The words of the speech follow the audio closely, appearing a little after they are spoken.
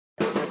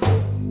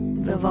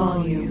the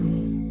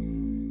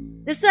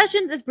volume. The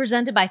Sessions is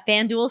presented by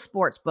FanDuel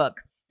Sportsbook.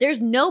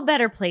 There's no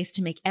better place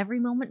to make every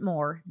moment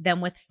more than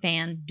with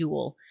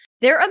FanDuel.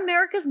 They're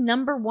America's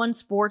 #1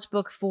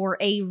 sportsbook for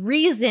a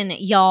reason,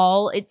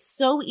 y'all. It's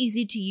so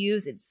easy to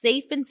use. It's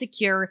safe and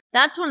secure.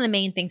 That's one of the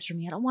main things for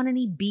me. I don't want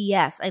any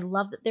BS. I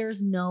love that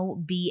there's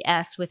no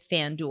BS with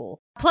FanDuel.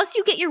 Plus,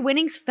 you get your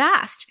winnings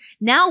fast.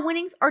 Now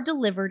winnings are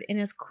delivered in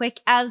as quick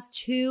as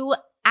 2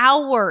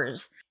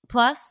 hours.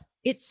 Plus,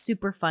 it's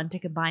super fun to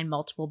combine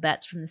multiple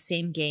bets from the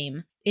same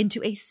game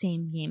into a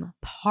same game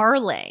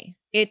parlay.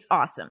 It's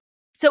awesome.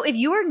 So if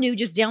you are new,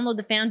 just download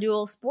the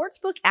FanDuel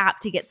Sportsbook app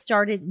to get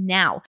started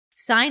now.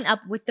 Sign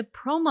up with the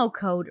promo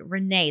code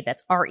Renee,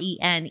 that's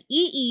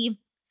RENEE,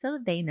 so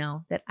that they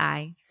know that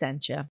I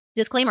sent you.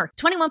 Disclaimer,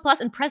 21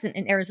 plus and present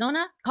in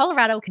Arizona,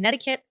 Colorado,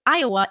 Connecticut,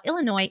 Iowa,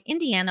 Illinois,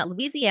 Indiana,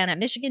 Louisiana,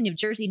 Michigan, New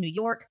Jersey, New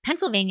York,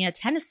 Pennsylvania,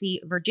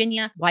 Tennessee,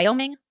 Virginia,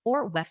 Wyoming,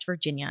 or West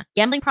Virginia.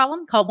 Gambling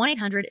problem? Call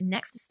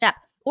 1-800-NEXT-STEP.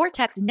 Or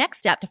text NEXT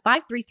STEP to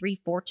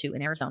 53342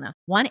 in Arizona,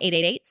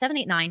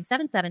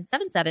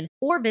 1-888-789-7777,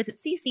 or visit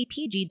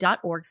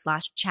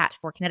ccpg.org/chat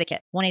for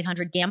Connecticut,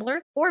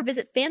 1-800-GAMBLER, or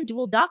visit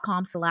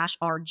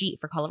fanduel.com/RG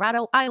for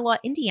Colorado, Iowa,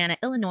 Indiana,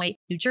 Illinois,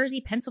 New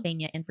Jersey,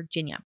 Pennsylvania, and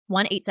Virginia,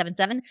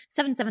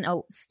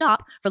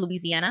 1-877-770-STOP for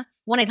Louisiana,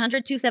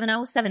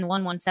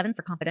 1-800-270-7117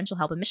 for confidential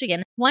help in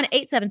Michigan,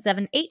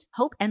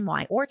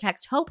 1-877-8-HOPE-NY, or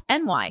text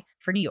HOPE-NY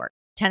for New York.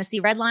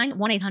 Tennessee Redline,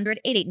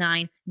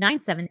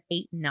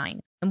 1-800-889-9789,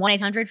 and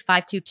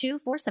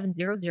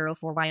 1-800-522-4700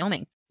 for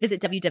Wyoming.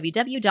 Visit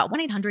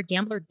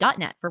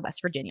www.1800gambler.net for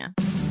West Virginia.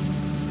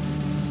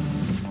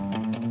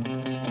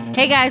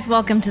 Hey guys,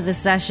 welcome to The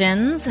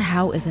Sessions.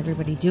 How is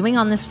everybody doing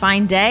on this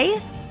fine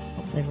day?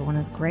 Hopefully everyone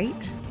is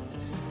great.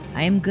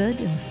 I am good.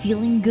 I'm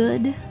feeling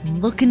good. I'm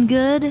looking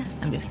good.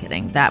 I'm just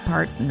kidding. That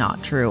part's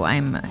not true.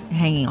 I'm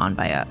hanging on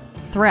by a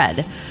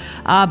thread,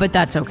 but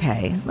that's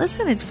okay.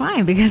 Listen, it's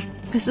fine because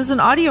this is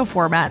an audio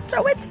format,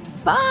 so it's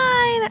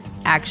fine.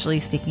 Actually,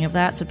 speaking of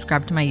that,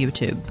 subscribe to my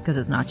YouTube because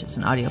it's not just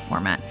an audio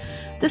format.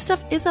 This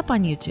stuff is up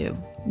on YouTube.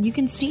 You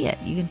can see it.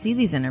 You can see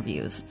these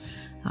interviews.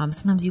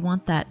 Sometimes you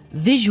want that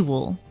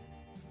visual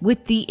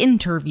with the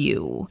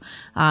interview.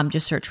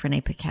 Just search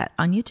Renee Paquette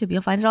on YouTube.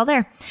 You'll find it all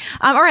there.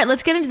 All right,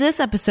 let's get into this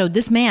episode.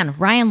 This man,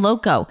 Ryan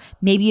Loco,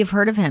 maybe you've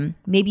heard of him.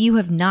 Maybe you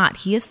have not.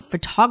 He is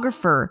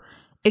photographer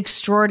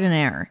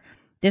extraordinaire.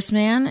 This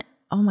man,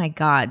 oh my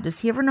God,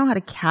 does he ever know how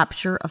to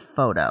capture a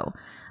photo?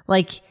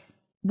 Like,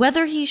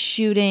 whether he's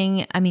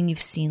shooting, I mean,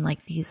 you've seen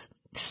like these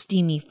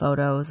steamy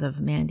photos of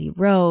Mandy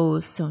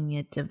Rose,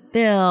 Sonia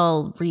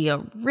Deville,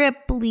 Rhea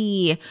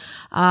Ripley.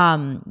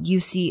 You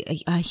see,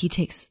 he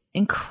takes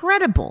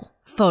incredible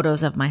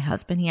photos of my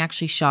husband. He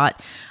actually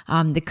shot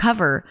the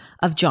cover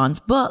of John's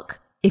book.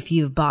 If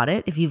you've bought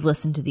it, if you've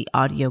listened to the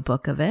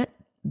audiobook of it,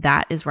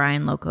 that is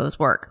Ryan Loco's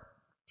work.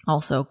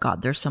 Also,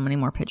 God, there's so many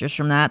more pictures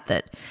from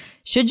that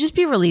should just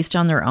be released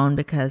on their own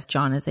because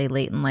John is a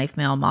late in life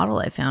male model,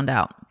 I found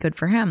out. Good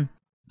for him.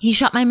 He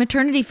shot my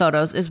maternity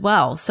photos as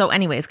well. So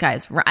anyways,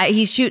 guys,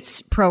 he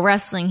shoots pro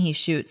wrestling. He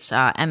shoots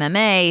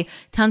MMA,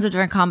 tons of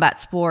different combat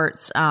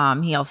sports.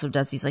 He also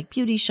does these like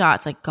beauty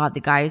shots. Like, God,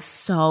 the guy is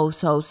so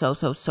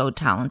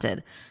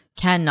talented.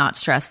 Cannot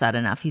stress that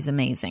enough. He's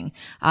amazing.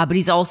 But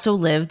he's also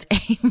lived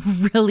a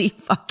really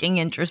fucking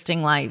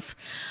interesting life.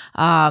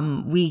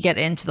 We get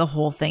into the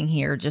whole thing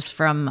here, just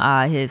from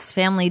his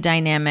family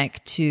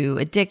dynamic to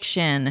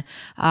addiction,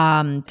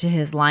 to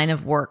his line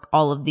of work,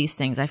 all of these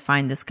things. I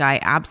find this guy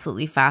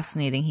absolutely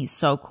fascinating. He's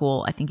so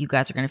cool. I think you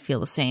guys are going to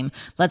feel the same.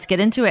 Let's get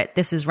into it.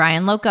 This is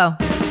Ryan Loco.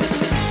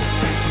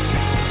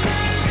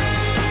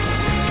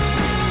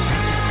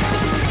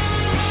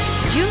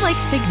 Do you like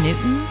Fig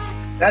Newtons?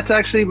 That's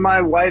actually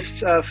my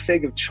wife's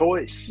fig of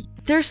choice.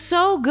 They're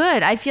so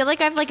good. I feel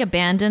like I've like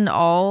abandoned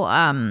all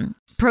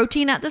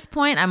protein at this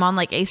point. I'm on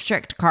like a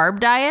strict carb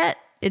diet.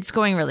 It's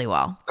going really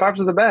well. Carbs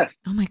are the best.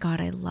 Oh my God,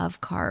 I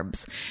love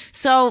carbs.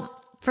 So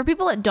for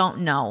people that don't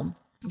know,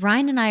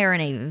 Ryan and I are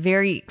in a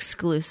very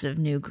exclusive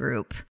new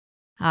group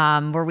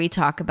where we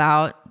talk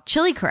about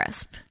Chili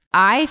Crisp.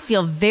 I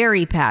feel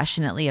very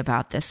passionately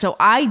about this. So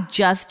I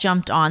just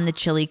jumped on the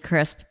Chili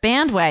Crisp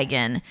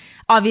bandwagon.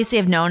 Obviously,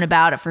 I've known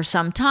about it for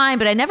some time,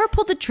 but I never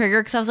pulled the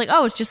trigger because I was like,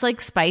 oh, it's just like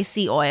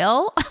spicy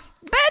oil.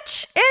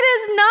 Bitch, it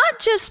is not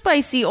just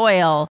spicy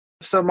oil.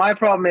 So my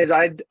problem is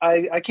I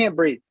can't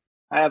breathe.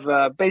 I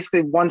have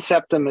basically one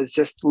septum is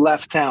just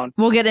left town.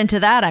 We'll get into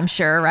that, I'm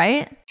sure,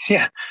 right?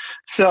 Yeah.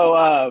 So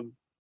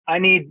I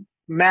need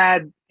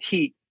mad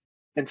heat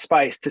and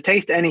spice to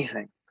taste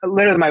anything.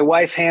 Literally, my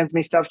wife hands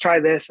me stuff. Try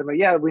this. I'm like,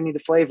 yeah, we need to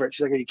flavor it.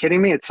 She's like, are you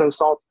kidding me? It's so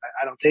salty.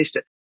 I don't taste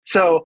it.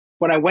 So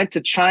when I went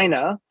to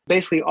China,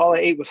 basically all I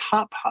ate was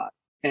hot pot.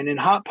 And in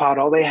hot pot,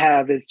 all they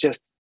have is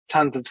just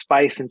tons of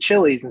spice and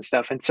chilies and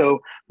stuff. And so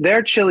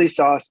their chili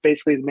sauce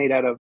basically is made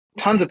out of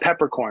tons of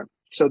peppercorn.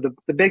 So the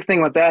big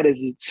thing with that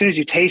is as soon as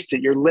you taste it,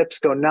 your lips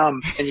go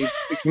numb and you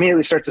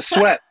immediately start to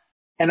sweat.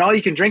 And all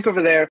you can drink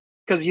over there,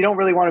 because you don't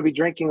really want to be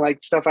drinking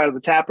like stuff out of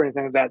the tap or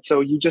anything like that. So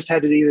you just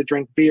had to either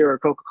drink beer or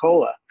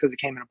Coca-Cola because it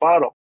came in a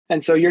bottle.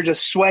 And so you're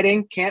just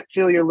sweating, can't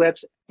feel your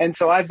lips. And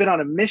so I've been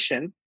on a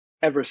mission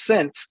ever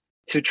since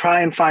to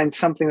try and find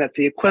something that's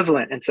the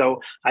equivalent. And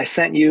so I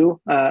sent you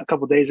a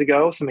couple of days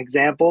ago some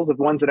examples of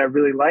ones that I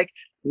really like.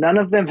 None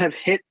of them have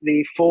hit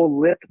the full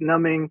lip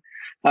numbing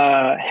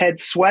head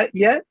sweat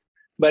yet,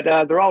 but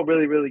they're all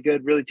really, really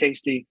good, really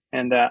tasty.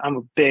 And I'm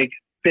a big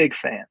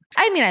fan.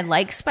 I mean, I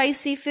like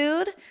spicy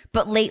food,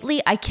 but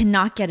lately I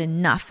cannot get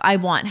enough. I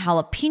want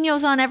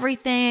jalapenos on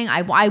everything.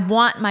 I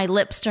want my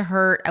lips to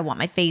hurt. I want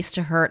my face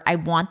to hurt. I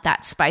want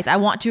that spice. I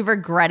want to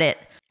regret it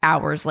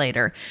hours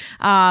later.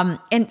 And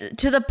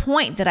to the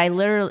point that I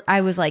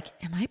was like,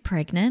 am I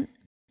pregnant?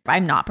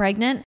 I'm not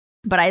pregnant.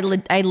 But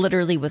I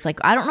literally was like,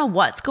 I don't know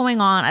what's going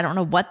on. I don't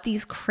know what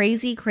these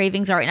crazy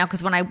cravings are right now.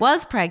 Because when I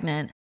was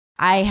pregnant,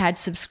 I had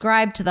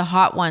subscribed to the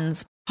Hot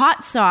Ones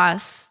hot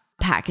sauce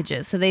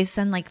packages. So they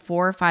send like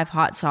 4 or 5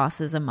 hot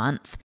sauces a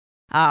month.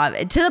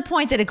 To the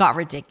point that it got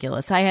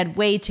ridiculous. I had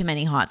way too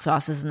many hot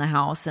sauces in the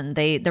house, and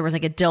there was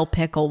like a dill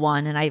pickle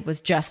one, and I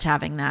was just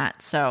having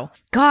that. So,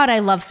 God, I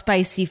love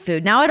spicy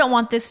food. Now I don't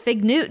want this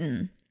Fig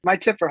Newton. My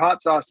tip for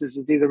hot sauces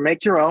is either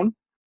make your own,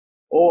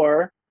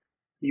 or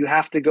you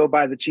have to go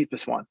buy the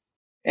cheapest one.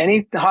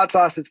 Any hot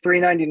sauce that's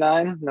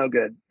 $3.99, no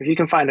good. If you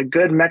can find a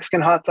good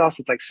Mexican hot sauce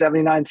that's like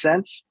 79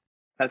 cents,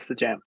 that's the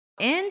jam.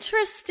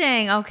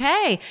 Interesting.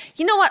 Okay.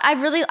 You know what?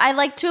 I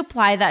like to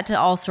apply that to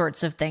all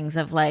sorts of things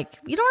of like,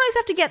 you don't always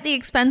have to get the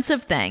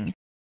expensive thing.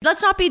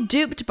 Let's not be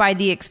duped by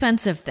the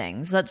expensive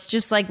things. Let's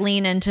just like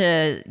lean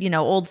into,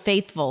 Old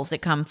Faithfuls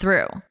that come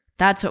through.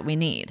 That's what we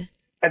need.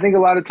 I think a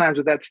lot of times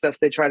with that stuff,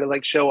 they try to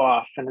like show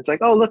off, and it's like,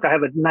 oh, look, I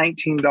have a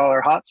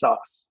 $19 hot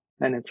sauce.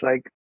 And it's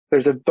like,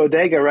 there's a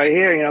bodega right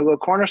here, a little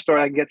corner store.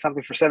 I can get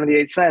something for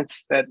 78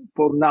 cents that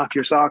will knock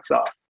your socks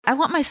off. I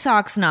want my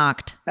socks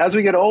knocked. As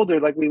we get older,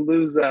 like we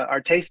lose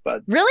our taste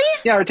buds. Really?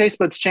 Yeah, our taste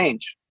buds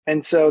change.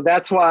 And so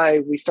that's why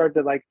we start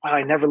to like, wow,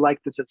 I never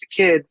liked this as a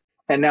kid.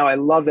 And now I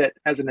love it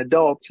as an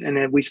adult. And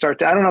then we start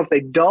to, I don't know if they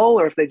dull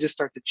or if they just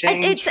start to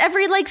change. It's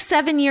every like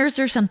 7 years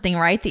or something,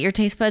 right? That your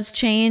taste buds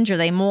change, or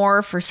they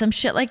morph or some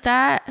shit like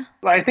that.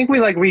 I think we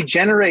like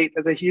regenerate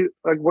as like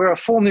we're a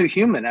full new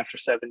human after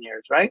 7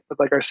 years, right? With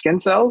like our skin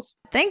cells.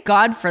 Thank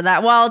God for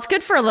that. Well, it's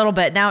good for a little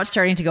bit. Now it's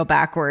starting to go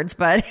backwards,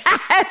 but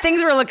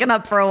things were looking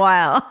up for a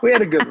while. We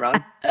had a good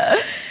run.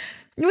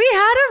 We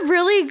had a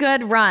really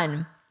good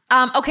run.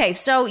 Okay,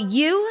 so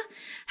you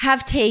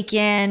have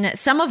taken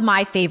some of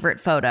my favorite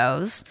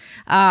photos.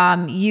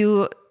 God,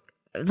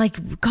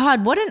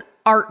 what an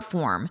art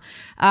form.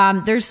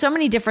 There's so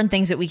many different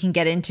things that we can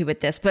get into with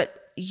this, but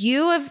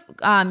you've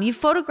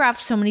photographed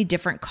so many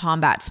different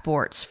combat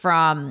sports,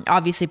 from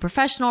obviously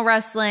professional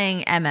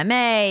wrestling,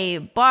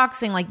 MMA,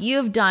 boxing. Like,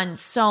 you've done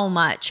so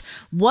much.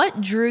 What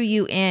drew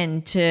you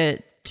into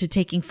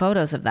taking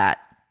photos of that?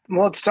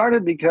 Well, it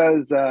started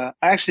because I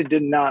actually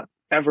did not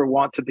ever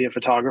want to be a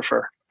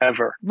photographer.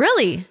 Ever.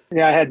 Really?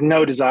 Yeah, I had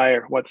no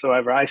desire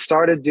whatsoever. I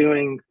started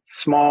doing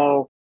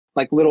small,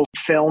 like little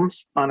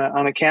films on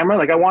a camera.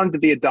 Like, I wanted to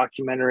be a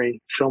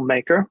documentary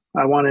filmmaker.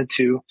 I wanted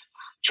to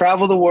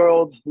travel the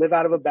world, live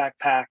out of a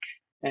backpack,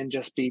 and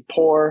just be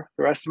poor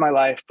the rest of my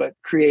life, but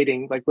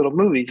creating like little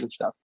movies and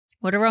stuff.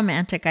 What a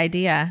romantic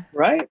idea.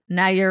 Right?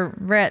 Now you're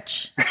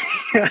rich.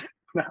 I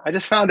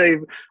found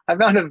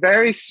a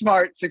very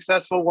smart,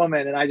 successful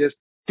woman, and I just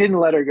didn't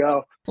let her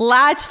go.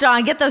 Latched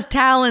on. Get those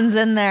talons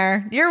in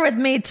there. You're with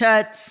me,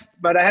 Toots.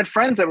 But I had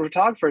friends that were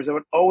photographers that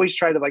would always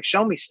try to like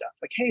show me stuff.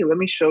 Like, hey, let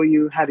me show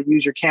you how to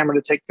use your camera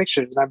to take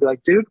pictures. And I'd be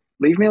like, dude,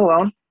 leave me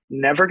alone.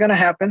 Never going to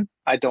happen.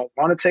 I don't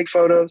want to take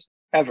photos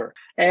ever.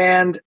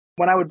 And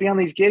when I would be on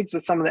these gigs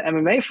with some of the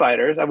MMA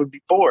fighters, I would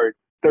be bored.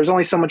 There's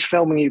only so much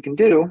filming you can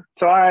do.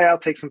 So all right, I'll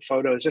take some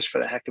photos just for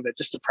the heck of it,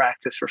 just to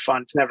practice for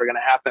fun. It's never going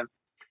to happen.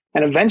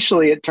 And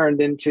eventually it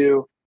turned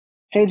into,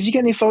 hey, did you get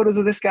any photos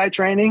of this guy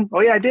training?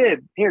 Oh, yeah, I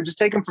did. Here, just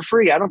take them for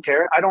free. I don't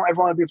care. I don't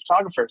ever want to be a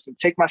photographer, so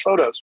take my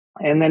photos.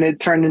 And then it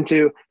turned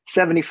into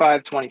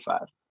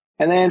 75-25,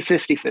 and then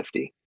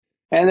 50-50,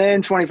 and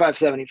then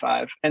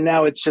 25-75. And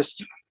now it's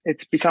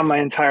become my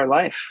entire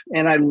life.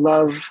 And I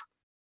love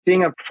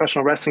being a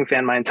professional wrestling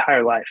fan my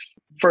entire life.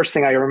 First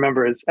thing I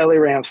remember is LA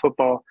Rams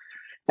football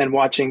and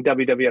watching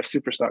WWF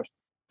Superstars.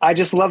 I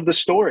just love the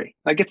story.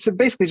 Like, it's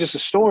basically just a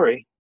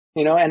story,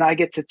 and I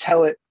get to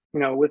tell it,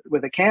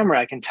 with a camera.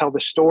 I can tell the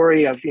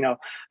story of, the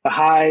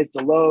highs,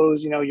 the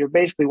lows. You're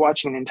basically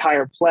watching an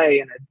entire play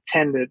in a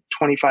 10 to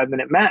 25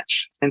 minute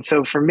match. And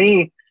so for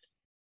me,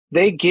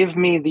 they give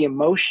me the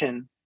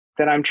emotion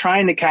that I'm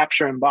trying to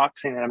capture in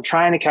boxing, and I'm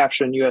trying to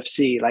capture in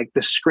UFC, like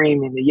the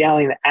screaming, the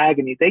yelling, the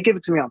agony. They give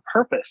it to me on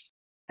purpose,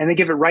 and they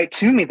give it right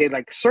to me. They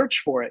like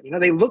search for it.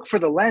 They look for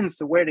the lens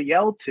to where to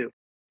yell to.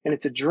 And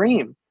it's a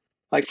dream.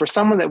 Like, for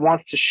someone that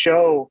wants to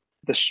show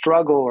the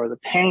struggle or the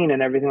pain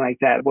and everything like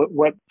that,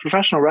 what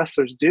professional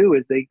wrestlers do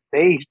is they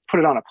put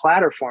it on a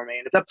platter for me,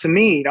 and it's up to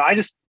me.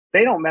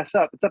 They don't mess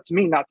up. It's up to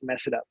me not to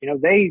mess it up.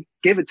 They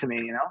give it to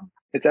me.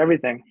 It's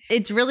everything.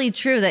 It's really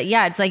true that,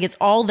 it's like, it's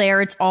all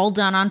there. It's all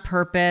done on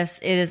purpose.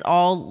 It is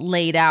all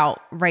laid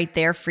out right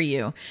there for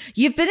you.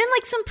 You've been in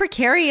like some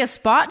precarious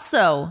spots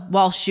though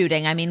while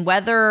shooting. I mean,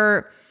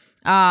 whether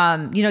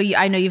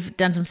I know you've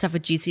done some stuff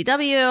with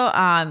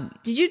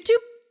GCW. Did you do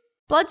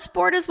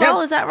Bloodsport as well?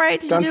 Yep. Is that right?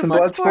 Did Done you do some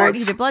Bloodsport? Bloodsports.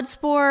 You did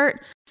Bloodsport.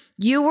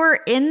 You were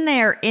in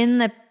there in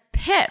the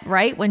pit,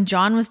 right? When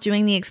John was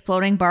doing the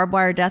exploding barbed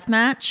wire death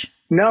match?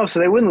 No, so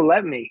they wouldn't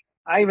let me.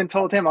 I even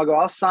told him,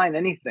 I'll sign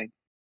anything.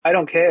 I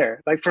don't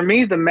care. Like for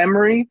me, the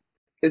memory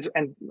is,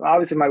 and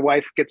obviously my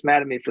wife gets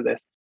mad at me for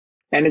this,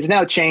 and it's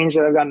now changed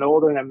that I've gotten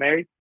older and I'm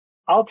married.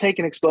 I'll take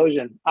an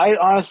explosion. I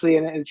honestly,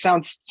 and it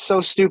sounds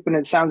so stupid and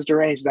it sounds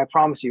deranged, and I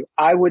promise you,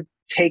 I would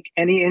take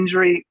any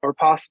injury or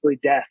possibly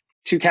death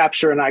to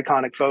capture an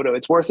iconic photo.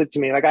 It's worth it to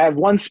me. Like I have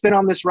one spin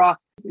on this rock.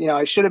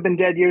 I should have been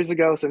dead years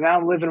ago. So now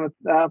I'm living with,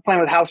 playing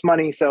with house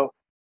money. So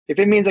if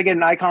it means I get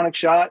an iconic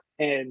shot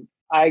and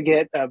I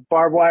get a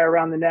barbed wire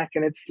around the neck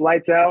and it's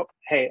lights out,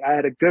 hey, I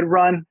had a good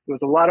run. It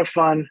was a lot of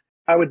fun.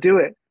 I would do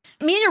it.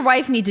 Me and your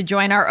wife need to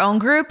join our own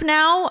group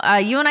now.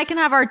 You and I can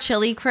have our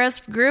Chili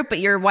Crisp group, but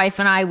your wife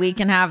and I, we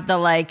can have the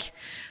like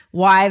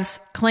wives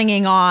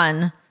clinging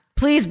on,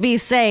 please be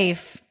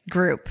safe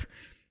group.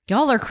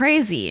 Y'all are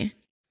crazy.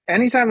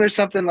 Anytime there's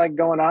something like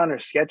going on or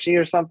sketchy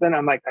or something,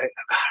 I'm like,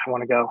 I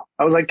want to go.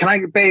 I was like, can I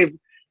go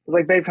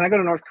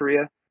to North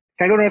Korea?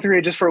 Can I go to North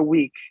Korea just for a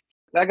week?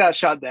 That got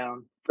shot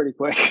down pretty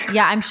quick.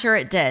 Yeah, I'm sure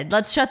it did.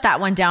 Let's shut that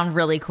one down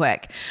really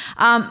quick.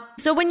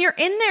 So when you're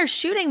in there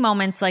shooting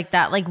moments like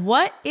that, like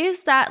what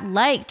is that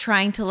like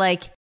trying to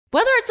like,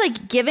 whether it's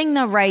like giving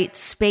the right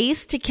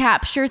space to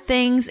capture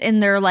things in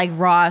their like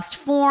rawest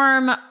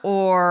form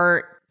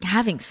or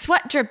having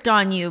sweat dripped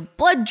on you,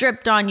 blood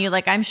dripped on you.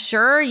 Like I'm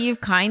sure you've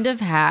kind of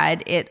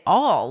had it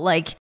all.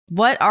 Like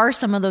what are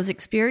some of those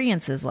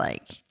experiences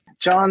like?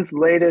 John's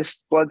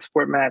latest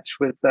Bloodsport match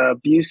with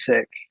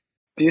Busick,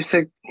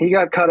 he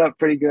got cut up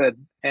pretty good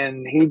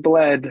and he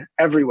bled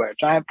everywhere.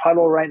 Giant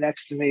puddle right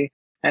next to me.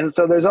 And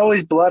so there's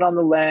always blood on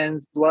the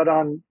lens, blood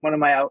on one of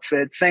my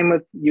outfits. Same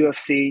with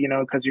UFC,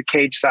 because you're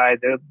cage side,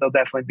 there'll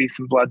definitely be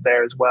some blood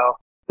there as well.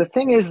 The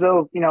thing is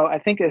though, I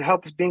think it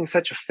helps being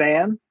such a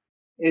fan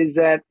is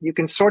that you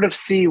can sort of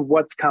see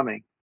what's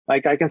coming.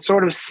 Like I can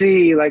sort of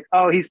see like,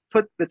 oh, he's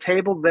put the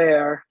table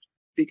there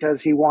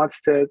because he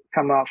wants to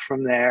come off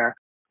from there.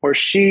 Or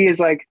she is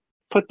like,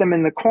 put them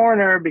in the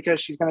corner because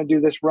she's going to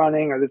do this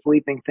running or this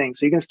leaping thing.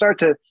 So you can start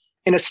to,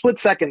 in a split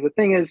second, the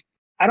thing is,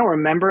 I don't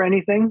remember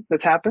anything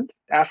that's happened.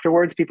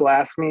 Afterwards, people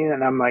ask me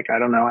and I'm like, I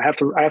don't know. I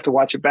have to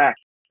watch it back.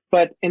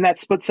 But in that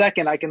split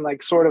second, I can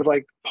like sort of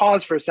like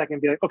pause for a second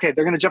and be like, okay,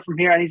 they're going to jump from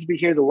here. I need to be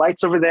here. The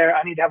light's over there.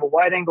 I need to have a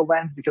wide angle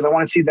lens because I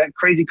want to see that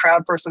crazy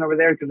crowd person over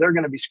there because they're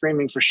going to be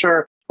screaming for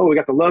sure. Oh, we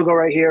got the logo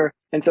right here.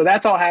 And so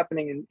that's all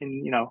happening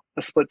in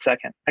a split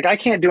second. Like I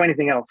can't do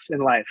anything else in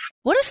life.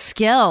 What a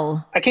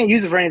skill. I can't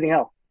use it for anything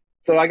else.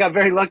 So I got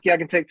very lucky I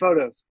can take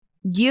photos.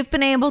 You've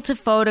been able to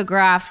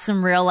photograph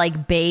some real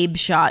like babe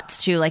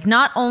shots too. Like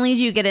not only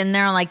do you get in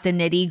there like the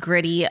nitty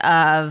gritty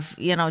of,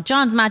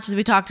 John's matches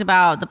we talked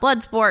about, the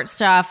Bloodsport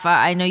stuff.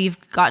 I know you've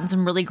gotten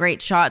some really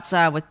great shots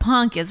with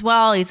Punk as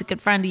well. He's a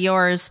good friend of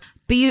yours,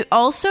 but you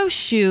also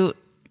shoot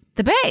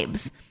the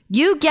babes.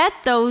 You get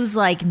those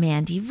like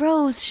Mandy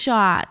Rose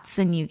shots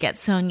and you get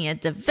Sonya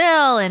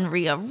Deville and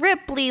Rhea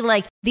Ripley,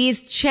 like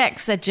these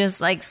chicks that just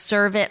like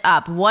serve it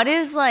up. What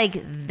is like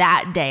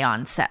that day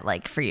on set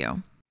like for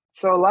you?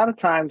 So a lot of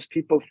times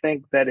people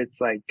think that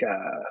it's like,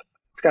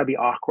 it's gotta be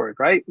awkward,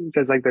 right?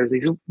 Because like there's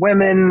these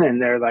women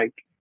and they're like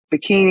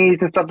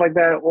bikinis and stuff like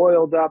that,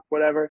 oiled up,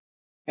 whatever.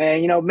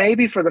 And,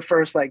 maybe for the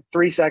first like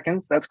 3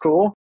 seconds, that's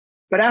cool.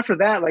 But after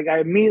that, like I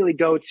immediately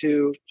go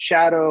to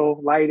shadow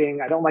lighting.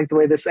 I don't like the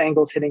way this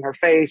angle's hitting her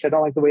face. I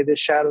don't like the way this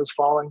shadow's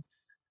falling.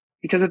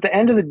 Because at the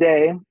end of the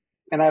day,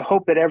 and I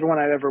hope that everyone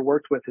I've ever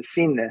worked with has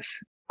seen this,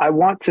 I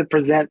want to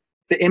present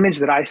the image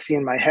that I see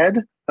in my head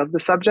of the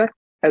subject,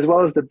 as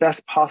well as the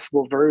best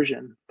possible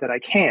version that I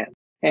can.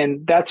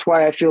 And that's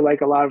why I feel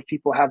like a lot of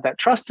people have that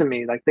trust in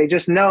me. Like they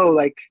just know,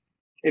 like,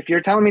 if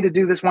you're telling me to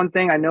do this one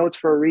thing, I know it's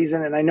for a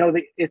reason. And I know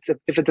that if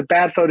it's a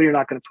bad photo, you're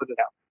not going to put it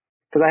out.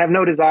 Because I have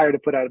no desire to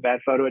put out a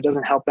bad photo. It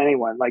doesn't help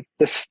anyone. Like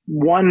this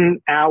 1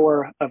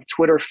 hour of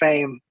Twitter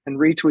fame and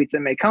retweets that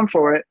may come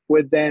for it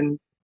would then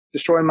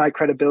destroy my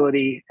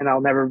credibility and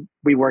I'll never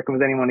be working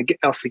with anyone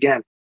else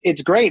again.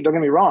 It's great, don't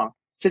get me wrong.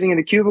 Sitting in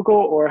a cubicle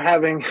or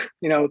having,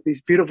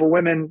 these beautiful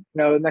women,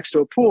 next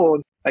to a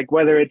pool, like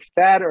whether it's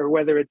that or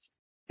whether it's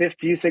Biff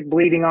Busick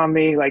bleeding on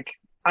me, like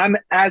I'm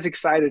as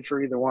excited for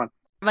either one.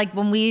 Like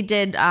when we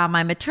did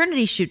my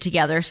maternity shoot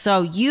together,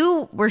 so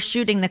you were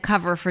shooting the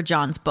cover for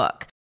John's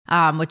book,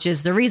 which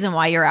is the reason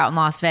why you're out in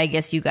Las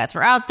Vegas. You guys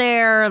were out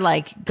there,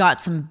 like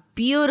got some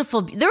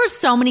beautiful, there were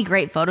so many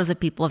great photos that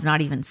people have not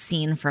even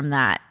seen from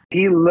that.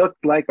 He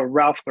looked like a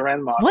Ralph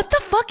Lauren model. What the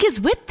fuck is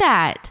with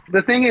that?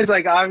 The thing is,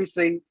 like,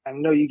 obviously, I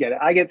know you get it.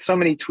 I get so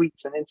many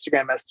tweets and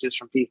Instagram messages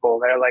from people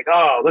that are like,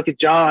 oh, look at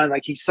John.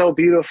 Like, he's so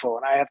beautiful.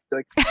 And I have to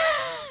like,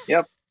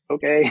 yep,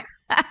 okay.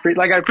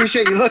 Like, I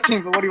appreciate you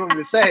looking, but what do you want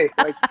me to say?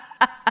 Like,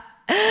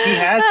 he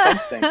has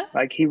something.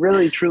 Like, he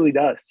really, truly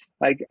does.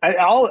 Like,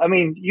 I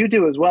mean, you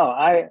do as well.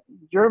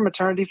 Your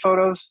maternity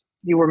photos,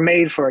 you were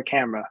made for a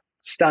camera.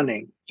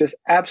 Stunning. Just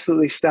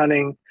absolutely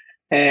stunning.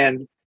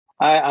 And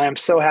I am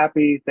so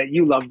happy that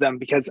you love them,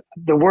 because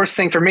the worst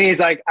thing for me is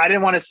like, I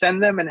didn't want to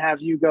send them and have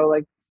you go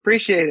like,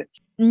 appreciate it.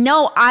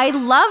 No, I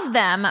love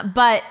them,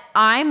 but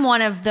I'm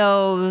one of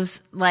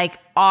those like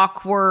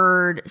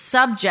awkward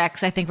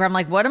subjects, I think, where I'm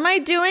like, what am I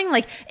doing?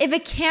 Like if a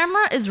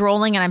camera is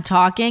rolling and I'm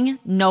talking,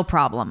 no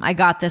problem. I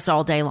got this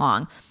all day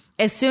long.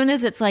 As soon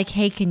as it's like,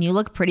 hey, can you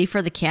look pretty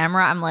for the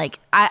camera? I'm like,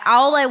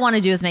 all I want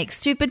to do is make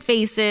stupid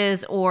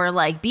faces or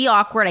like be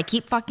awkward. I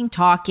keep fucking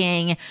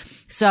talking.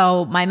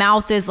 So my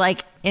mouth is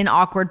like in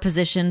awkward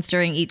positions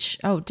during each.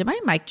 Oh, did my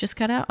mic just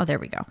cut out? Oh, there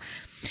we go.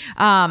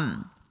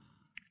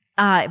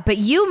 But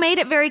you made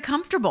it very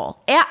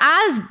comfortable.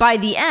 As by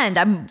the end,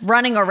 I'm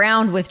running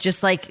around with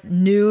just like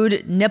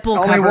nude nipple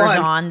Only covers one.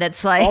 on.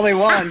 That's like, Only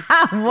one.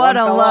 What One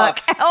a fell look.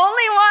 off.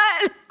 Only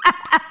one.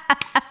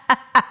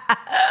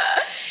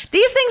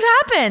 These things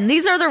happen.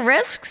 These are the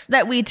risks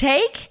that we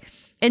take.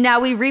 And now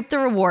we reap the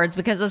rewards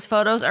because those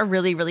photos are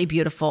really, really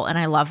beautiful and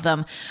I love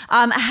them.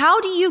 How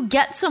do you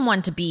get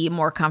someone to be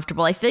more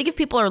comfortable? I feel like if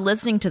people are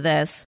listening to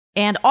this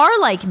and are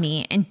like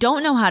me and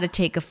don't know how to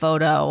take a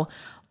photo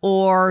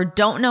or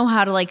don't know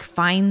how to like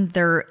find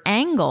their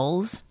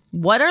angles,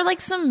 what are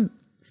like some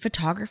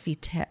photography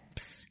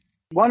tips?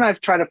 One,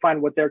 I've tried to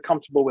find what they're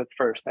comfortable with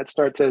first. That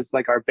starts as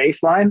like our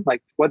baseline,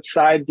 like what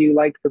side do you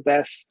like the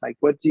best? Like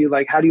what do you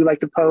like? How do you like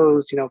to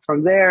pose?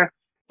 From there.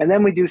 And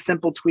then we do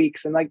simple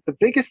tweaks. And like the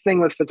biggest thing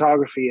with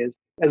photography is,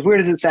 as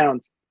weird as it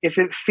sounds, if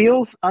it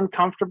feels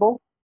uncomfortable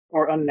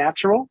or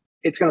unnatural,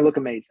 it's going to look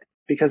amazing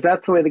because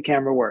that's the way the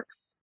camera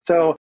works.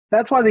 So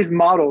that's why these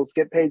models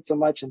get paid so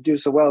much and do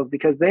so well, is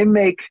because they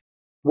make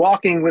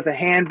walking with a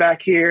hand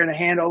back here and a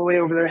hand all the way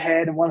over their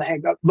head and one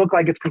hand up look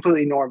like it's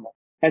completely normal.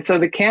 And so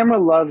the camera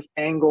loves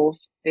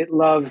angles. It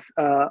loves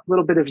a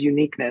little bit of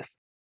uniqueness.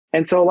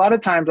 And so a lot of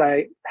times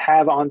I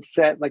have on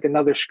set like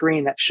another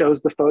screen that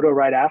shows the photo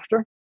right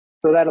after.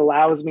 So that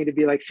allows me to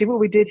be like, see what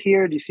we did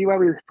here? Do you see why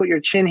we put your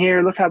chin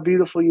here? Look how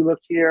beautiful you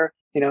looked here,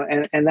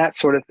 and that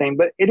sort of thing.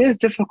 But it is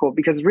difficult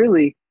because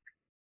really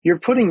you're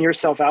putting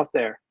yourself out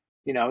there,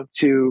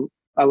 to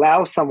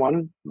allow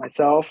someone,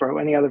 myself or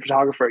any other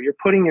photographer, you're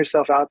putting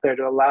yourself out there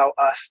to allow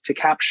us to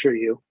capture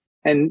you.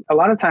 And a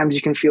lot of times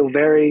you can feel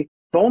very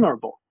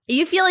vulnerable.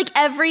 You feel like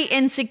every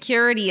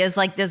insecurity is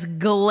like this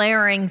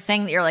glaring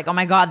thing that you're like, oh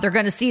my God, they're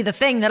going to see the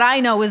thing that I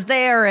know is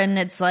there. And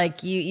it's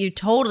like you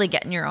totally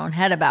get in your own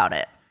head about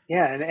it.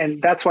 Yeah.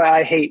 And that's why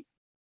I hate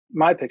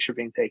my picture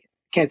being taken.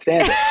 Can't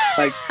stand it.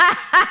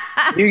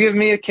 Like you give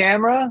me a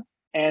camera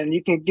and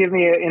you can give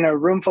me in a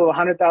room full of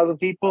 100,000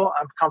 people,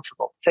 I'm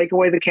comfortable. Take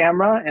away the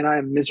camera and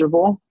I'm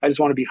miserable. I just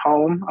want to be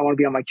home. I want to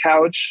be on my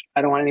couch.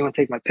 I don't want anyone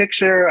to take my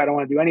picture. I don't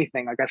want to do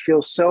anything. Like I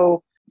feel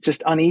so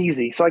just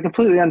uneasy. So I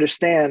completely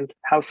understand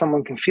how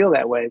someone can feel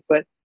that way.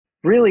 But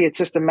really, it's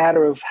just a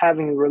matter of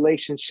having a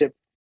relationship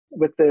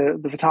with the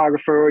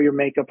photographer or your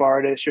makeup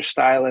artist, your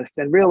stylist,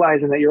 and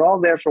realizing that you're all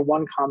there for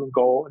one common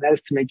goal, and that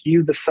is to make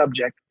you, the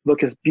subject,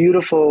 look as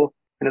beautiful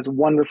and as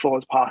wonderful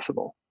as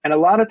possible. And a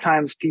lot of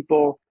times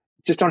people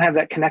just don't have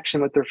that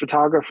connection with their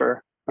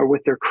photographer or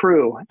with their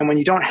crew. And when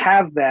you don't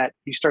have that,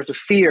 you start to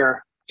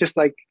fear, just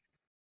like,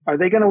 are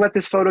they going to let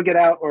this photo get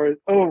out? Or,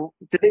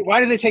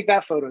 why did they take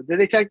that photo? Did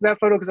they take that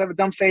photo because I have a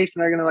dumb face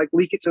and they're going to like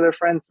leak it to their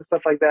friends and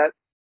stuff like that?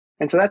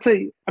 And so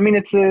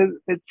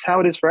it's how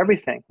it is for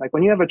everything. Like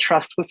when you have a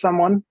trust with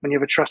someone, when you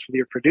have a trust with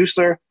your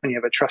producer, when you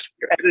have a trust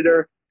with your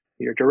editor,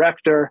 your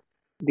director,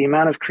 the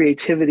amount of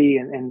creativity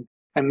and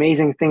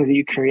amazing things that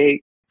you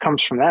create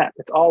comes from that.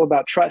 It's all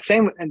about trust.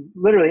 Same, and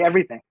literally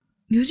everything.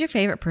 Who's your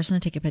favorite person to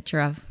take a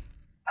picture of?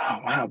 Oh,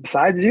 wow.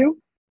 Besides you?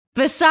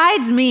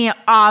 Besides me,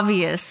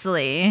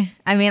 obviously.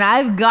 I mean,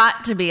 I've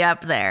got to be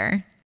up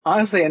there.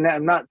 Honestly, and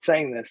I'm not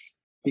saying this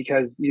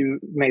because you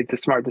made the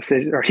smart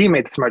decision, or he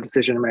made the smart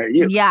decision to marry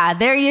you. Yeah,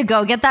 there you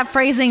go. Get that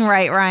phrasing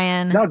right,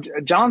 Ryan. No,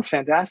 John's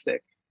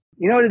fantastic.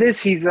 You know what it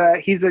is? He's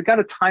got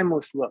a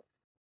timeless look.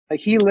 Like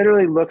he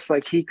literally looks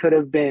like he could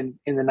have been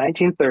in the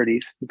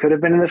 1930s. He could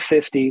have been in the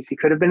 50s. He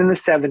could have been in the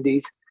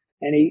 70s,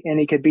 and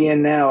he could be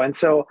in now. And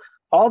so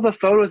all the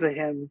photos of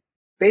him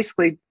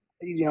basically,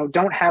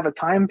 don't have a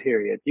time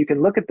period. You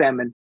can look at them,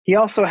 and he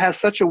also has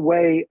such a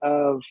way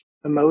of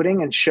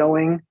emoting and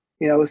showing,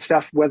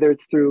 stuff, whether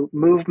it's through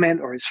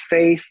movement or his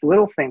face,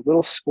 little things,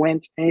 little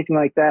squint, anything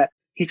like that.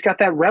 He's got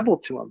that rebel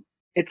to him.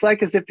 It's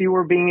like as if you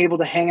were being able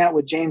to hang out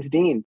with James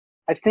Dean.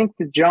 I think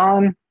that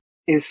John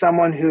is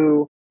someone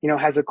who,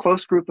 has a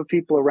close group of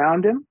people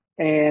around him.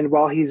 And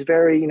while he's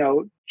very,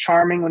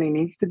 charming when he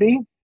needs to be,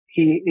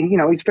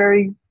 he's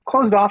very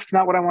closed off. It's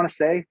not what I want to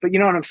say, but you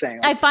know what I'm saying.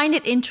 I find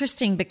it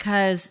interesting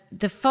because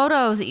the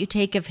photos that you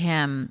take of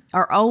him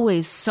are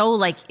always so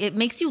like, it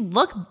makes you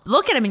look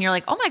at him and you're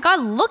like, oh my God,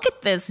 look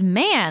at this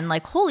man.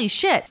 Like, holy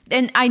shit.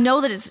 And I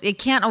know that it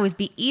can't always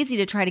be easy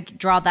to try to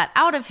draw that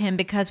out of him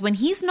because when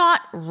he's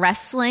not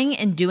wrestling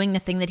and doing the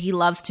thing that he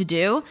loves to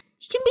do,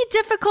 he can be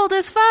difficult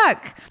as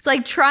fuck. It's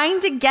like trying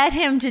to get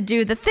him to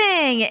do the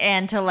thing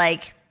and to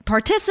like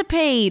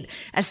participate,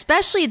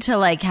 especially to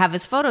like have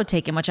his photo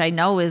taken, which I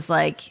know is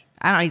like,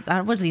 I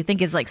don't, what does he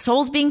think? Is like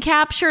soul's being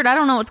captured? I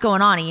don't know what's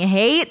going on. He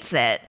hates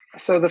it.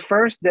 So the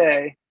first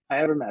day I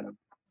ever met him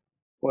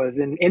was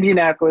in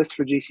Indianapolis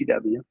for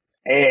GCW.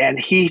 And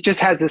he just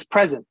has this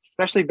presence,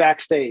 especially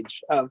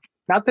backstage, of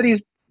not that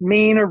he's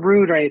mean or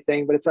rude or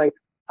anything, but it's like,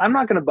 I'm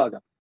not going to bug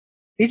him.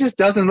 He just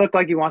doesn't look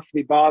like he wants to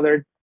be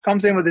bothered.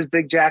 Comes in with his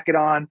big jacket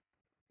on,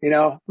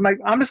 I'm like,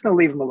 I'm just going to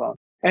leave him alone.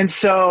 And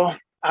so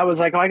I was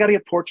like, I got to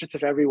get portraits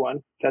of everyone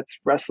that's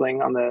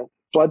wrestling on the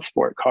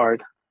Bloodsport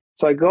card.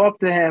 So I go up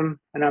to him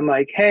and I'm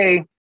like,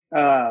 hey,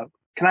 can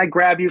I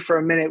grab you for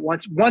a minute?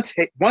 Once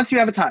you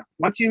have time.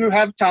 Once you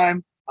have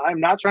time, I'm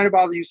not trying to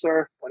bother you,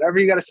 sir. Whenever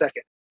you got a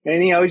second.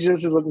 And he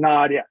just is a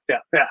nod,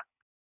 yeah.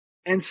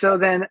 And so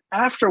then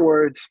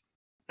afterwards,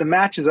 the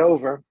match is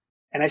over,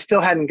 and I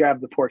still hadn't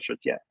grabbed the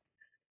portraits yet.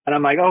 And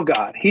I'm like, oh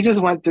God, he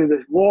just went through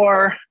this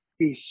war.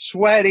 He's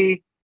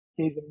sweaty.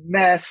 He's a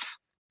mess.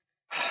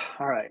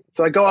 All right.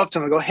 So I go up to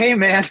him and go, hey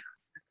man,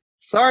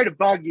 sorry to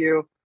bug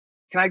you.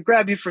 Can I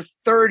grab you for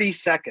 30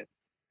 seconds?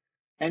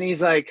 And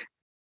he's like,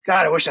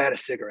 God, I wish I had a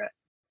cigarette.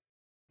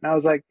 And I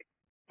was like,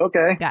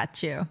 okay.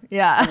 Got you.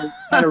 Yeah.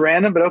 Kind of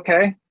random, but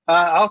okay.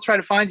 I'll try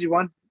to find you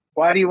one.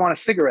 Why do you want a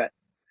cigarette?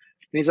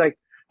 And he's like,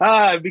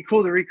 it'd be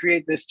cool to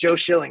recreate this Joe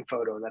Schilling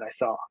photo that I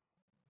saw.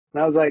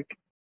 And I was like,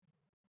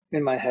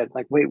 in my head,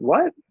 like, wait,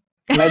 what?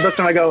 And I looked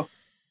at him, I go,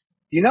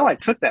 I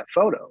took that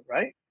photo,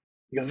 right?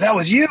 He goes, that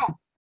was you.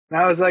 And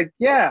I was like,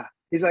 yeah.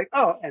 He's like,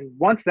 oh, and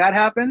once that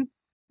happened,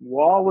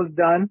 wall was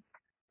done.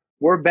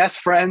 We're best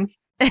friends.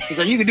 He's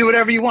like, you can do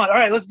whatever you want. All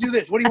right, let's do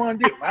this. What do you want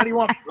to do? How do you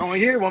want me? Want me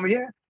here? Want me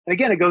here? And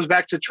again, it goes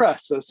back to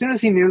trust. So as soon as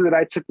he knew that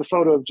I took the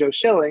photo of Joe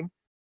Schilling,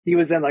 he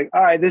was then like,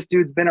 all right, this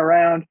dude's been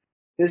around.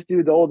 This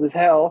dude's old as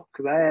hell,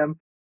 because I am.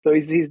 So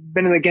he's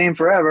been in the game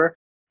forever.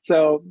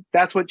 So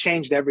that's what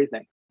changed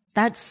everything.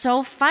 That's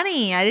so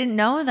funny. I didn't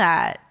know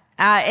that.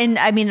 And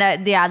I mean,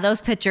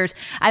 those pictures,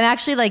 I'm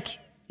actually like,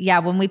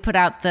 when we put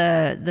out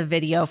the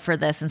video for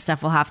this and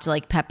stuff, we'll have to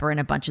like pepper in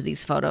a bunch of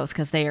these photos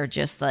because they are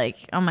just like,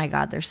 oh my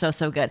God, they're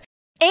so good.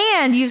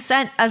 And you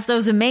sent us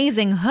those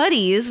amazing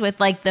hoodies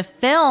with like the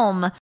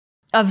film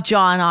of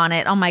John on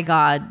it. Oh my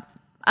God.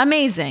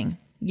 Amazing.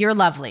 You're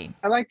lovely.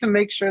 I like to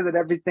make sure that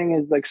everything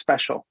is like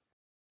special.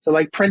 So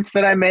like prints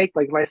that I make,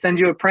 like if I send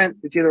you a print,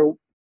 it's either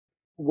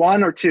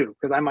one or two,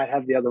 because I might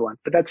have the other one,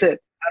 but that's it.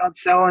 I don't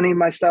sell any of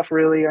my stuff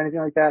really or anything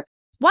like that.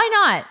 Why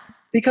not?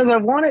 Because I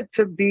want it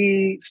to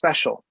be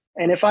special.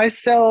 And if I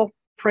sell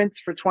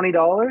prints for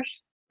 $20,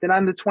 then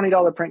I'm the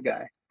 $20 print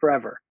guy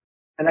forever.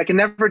 And I can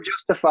never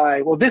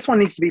justify, well, this one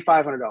needs to be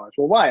 $500.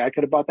 Well, why? I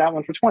could have bought that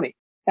one for $20.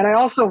 And I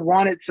also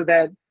want it so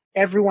that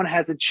everyone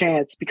has a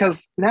chance,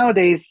 because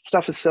nowadays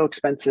stuff is so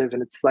expensive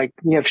and it's like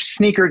you have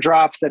sneaker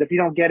drops that if you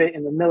don't get it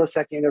in the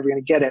millisecond, you're never going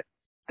to get it.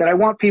 That I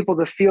want people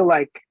to feel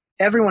like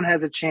everyone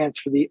has a chance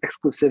for the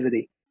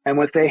exclusivity. And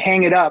when they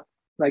hang it up,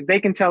 like they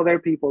can tell their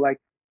people, like,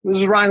 this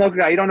is Ryan Loca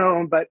guy, you don't know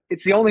him, but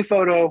it's the only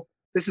photo.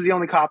 This is the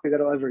only copy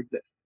that'll ever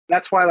exist.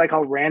 That's why like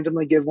I'll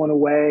randomly give one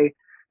away.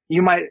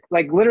 You might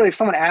like literally if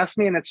someone asks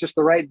me and it's just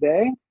the right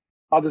day,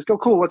 I'll just go,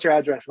 cool, what's your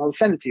address? And I'll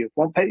send it to you.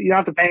 You don't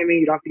have to pay me.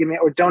 You don't have to give me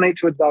or donate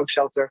to a dog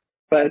shelter.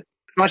 But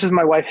as much as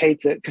my wife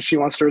hates it because she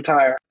wants to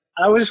retire,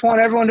 I just want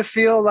everyone to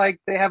feel like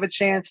they have a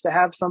chance to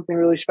have something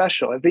really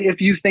special.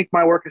 If you think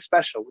my work is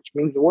special, which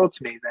means the world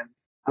to me, then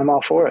I'm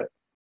all for it.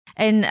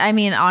 And I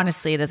mean,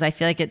 honestly, it is. I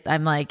feel like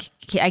I'm like,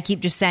 I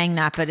keep just saying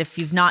that, but if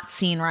you've not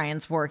seen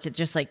Ryan's work, it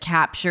just like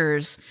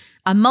captures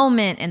a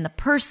moment in the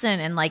person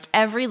and like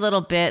every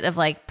little bit of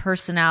like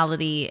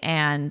personality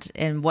and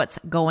what's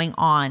going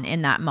on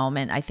in that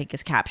moment, I think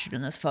is captured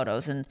in those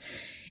photos. And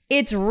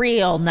it's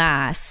real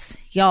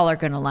nice. Y'all are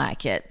going to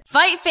like it.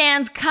 Fight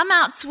fans come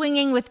out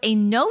swinging with a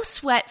no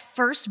sweat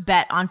first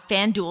bet on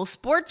FanDuel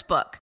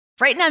Sportsbook.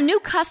 Right now, new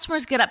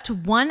customers get up to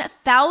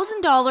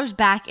 $1,000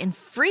 back in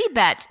free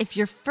bets if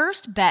your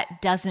first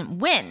bet doesn't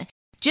win.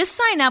 Just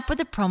sign up with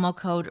the promo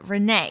code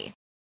Renee.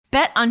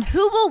 Bet on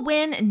who will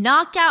win,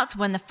 knockouts,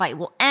 when the fight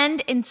will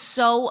end, and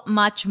so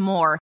much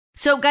more.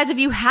 So guys, if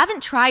you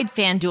haven't tried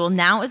FanDuel,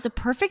 now is the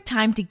perfect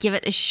time to give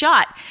it a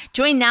shot.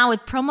 Join now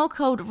with promo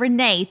code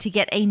Renee to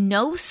get a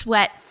no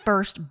sweat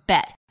first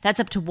bet. That's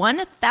up to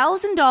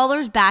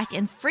 $1,000 back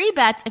in free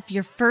bets if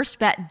your first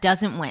bet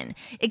doesn't win,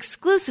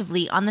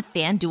 exclusively on the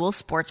FanDuel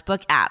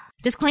Sportsbook app.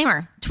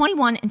 Disclaimer,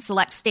 21 in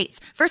select states.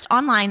 First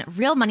online,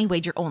 real money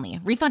wager only.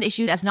 Refund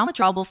issued as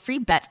non-withdrawable free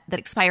bets that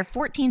expire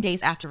 14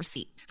 days after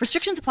receipt.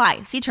 Restrictions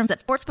apply. See terms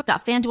at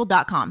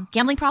sportsbook.fanduel.com.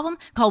 Gambling problem?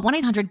 Call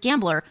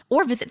 1-800-GAMBLER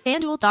or visit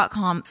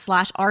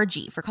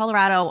fanduel.com/RG for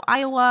Colorado,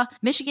 Iowa,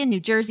 Michigan, New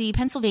Jersey,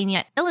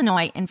 Pennsylvania,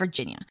 Illinois, and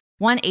Virginia.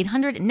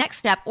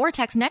 1-800-NEXT-STEP or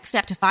text NEXT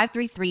STEP to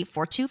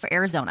 53342 for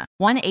Arizona.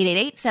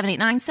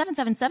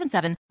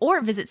 1-888-789-7777 or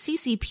visit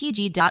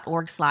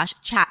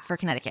ccpg.org/chat for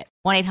Connecticut.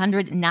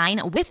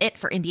 1-800-9-WITH-IT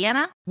for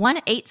Indiana.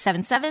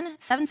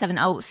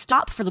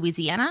 1-877-770-STOP for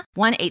Louisiana.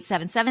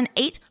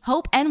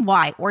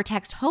 1-877-8-HOPE-NY or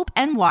text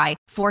HOPE-NY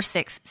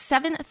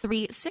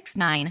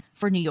 467369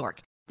 for New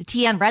York. The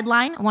TN Red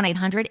Line,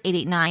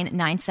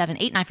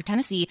 1-800-889-9789 for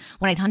Tennessee,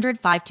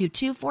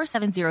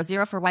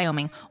 1-800-522-4700 for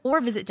Wyoming,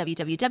 or visit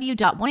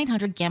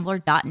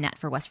www.1800gambler.net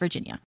for West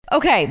Virginia.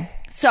 Okay,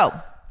 so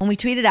when we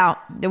tweeted out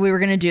that we were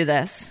going to do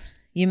this,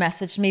 you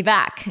messaged me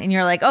back and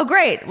you're like, oh,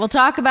 great. We'll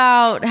talk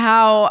about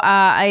how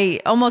I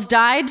almost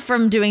died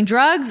from doing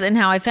drugs and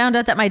how I found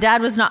out that my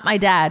dad was not my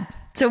dad.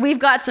 So we've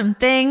got some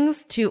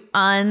things to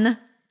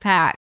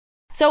unpack.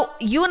 So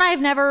you and I have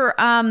never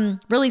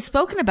really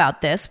spoken about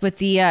this with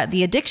the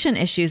addiction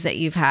issues that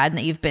you've had and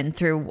that you've been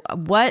through.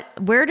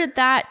 Where did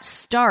that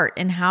start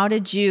and how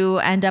did you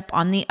end up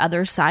on the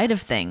other side of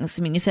things?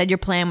 I mean, you said you're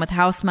playing with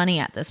house money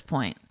at this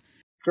point.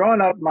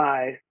 Growing up,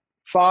 my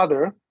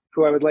father,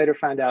 who I would later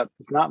find out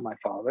was not my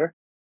father,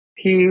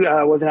 he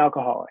was an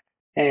alcoholic.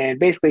 And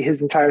basically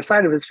his entire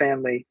side of his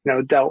family,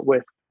 dealt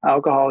with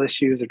alcohol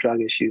issues or drug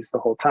issues the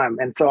whole time.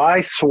 And so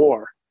I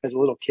swore as a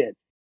little kid,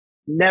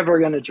 never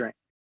going to drink.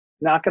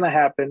 Not going to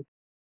happen.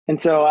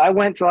 And so I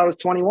went till I was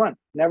 21,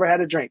 never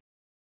had a drink.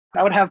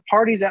 I would have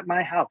parties at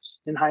my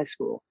house in high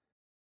school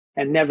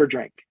and never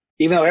drink,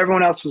 even though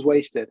everyone else was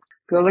wasted.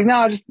 Because I was like,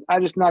 no,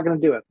 I'm just not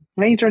going to do it.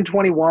 And then you turn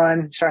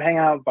 21, start hanging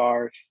out at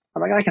bars.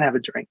 I'm like, I can have a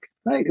drink.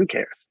 Right? Who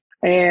cares?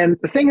 And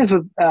the thing is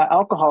with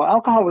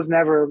alcohol was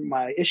never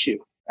my issue,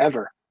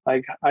 ever.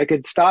 Like I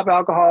could stop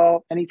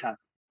alcohol anytime.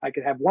 I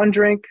could have one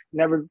drink,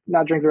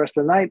 not drink the rest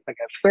of the night. I could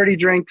have 30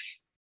 drinks,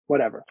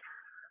 whatever.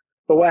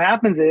 But what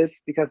happens is,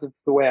 because of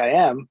the way I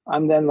am,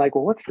 I'm then like,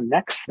 well, what's the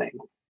next thing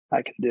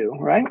I can do,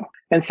 right?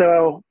 And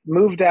so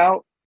moved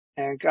out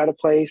and got a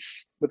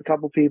place with a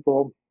couple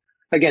people.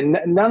 Again,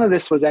 none of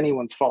this was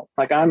anyone's fault.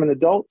 Like I'm an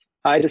adult.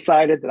 I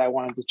decided that I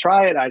wanted to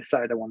try it. I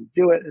decided I wanted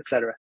to do it,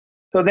 etc.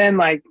 So then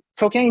like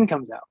cocaine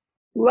comes out.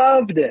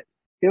 Loved it.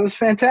 It was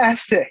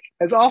fantastic.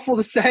 It's awful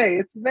to say.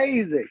 It's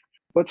amazing.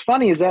 What's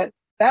funny is that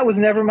was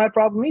never my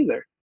problem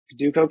either.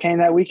 Do cocaine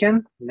that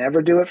weekend,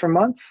 never do it for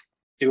months.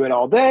 Do it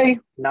all day,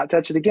 not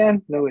touch it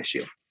again, no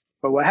issue.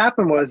 But what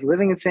happened was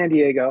living in San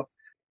Diego,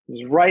 it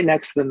was right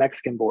next to the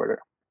Mexican border.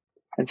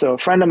 And so a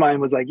friend of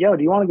mine was like, yo,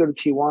 do you want to go to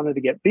Tijuana to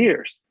get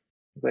beers?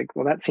 I was like,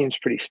 well, that seems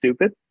pretty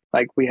stupid.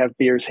 Like we have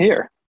beers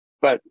here.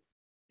 But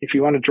if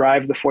you want to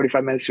drive the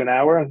 45 minutes to an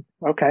hour,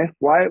 okay,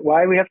 why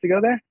do we have to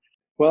go there?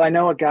 Well, I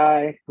know a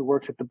guy who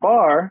works at the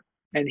bar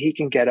and he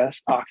can get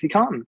us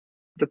OxyContin,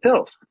 the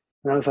pills.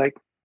 And I was like,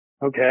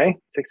 okay.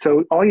 It's like,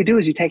 so all you do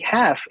is you take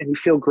half and you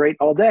feel great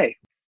all day.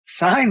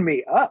 Sign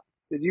me up.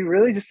 Did you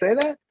really just say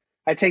that?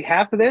 I take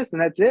half of this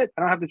and that's it.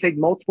 I don't have to take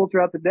multiple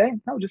throughout the day.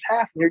 No, just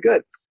half and you're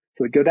good.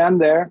 So we go down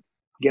there,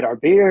 get our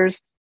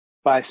beers,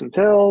 buy some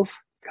pills,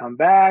 come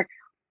back,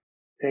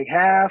 take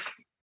half,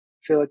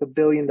 feel like $1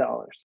 billion.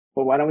 Well,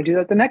 why don't we do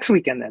that the next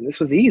weekend then?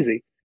 This was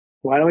easy.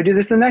 Why don't we do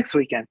this the next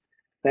weekend?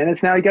 Then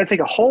it's now you got to take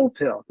a whole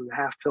pill because the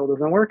half pill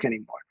doesn't work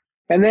anymore.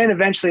 And then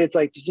eventually it's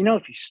like, did you know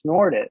if you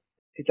snort it,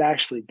 it's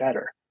actually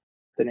better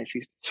than if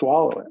you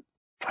swallow it?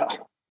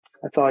 Well,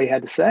 that's all you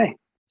had to say.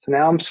 So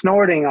now I'm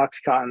snorting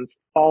OxyContins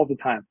all the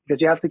time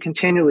because you have to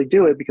continually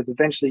do it because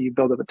eventually you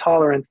build up a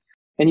tolerance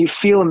and you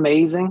feel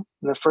amazing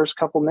in the first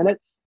couple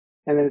minutes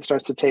and then it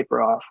starts to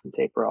taper off and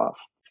taper off.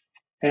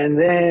 And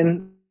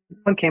then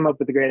someone came up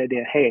with the great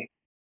idea, hey,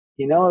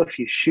 if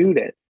you shoot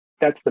it,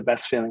 that's the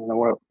best feeling in the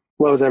world.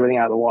 Blows everything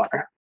out of the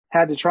water.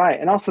 Had to try it.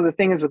 And also the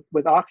thing is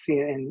with oxy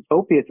and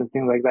opiates and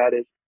things like that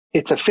is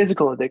it's a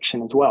physical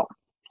addiction as well.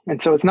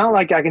 And so it's not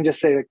like I can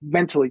just say like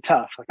mentally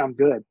tough, like I'm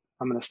good,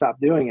 I'm going to stop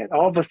doing it.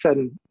 All of a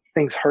sudden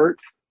things hurt.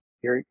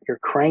 You're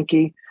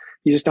cranky.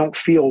 You just don't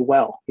feel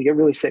well. You get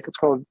really sick. We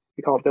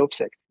call it dope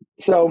sick.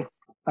 So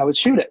I would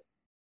shoot it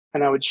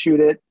and I would shoot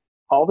it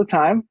all the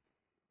time.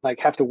 Like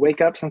have to wake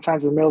up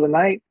sometimes in the middle of the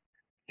night,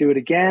 do it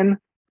again.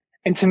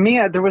 And to me,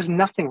 there was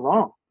nothing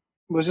wrong.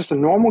 It was just a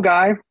normal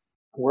guy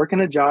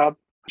working a job,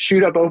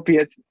 shoot up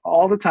opiates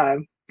all the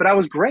time, but I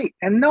was great.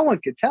 And no one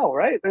could tell,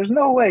 right? There's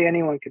no way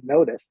anyone could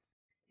notice,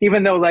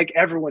 even though like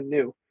everyone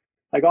knew.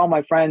 Like all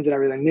my friends and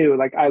everything knew,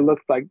 like I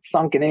looked like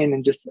sunken in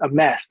and just a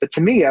mess. But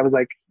to me, I was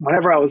like,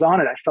 whenever I was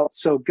on it, I felt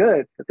so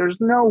good that there's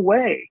no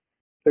way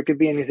there could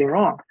be anything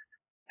wrong.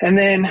 And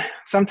then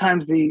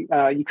sometimes you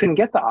couldn't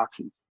get the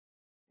oxys.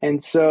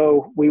 And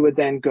so we would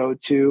then go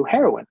to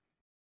heroin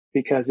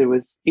because it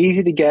was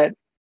easy to get.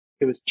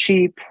 It was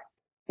cheap.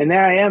 And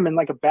there I am in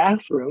like a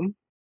bathroom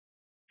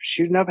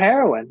shooting up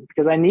heroin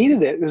because I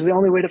needed it. It was the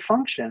only way to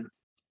function.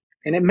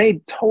 And it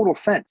made total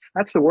sense.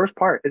 That's the worst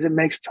part is it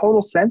makes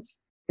total sense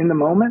in the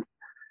moment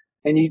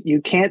and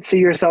you can't see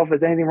yourself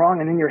as anything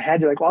wrong. And in your head,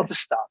 you're like, well, I'll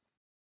just stop.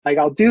 Like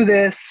I'll do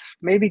this,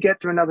 maybe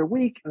get through another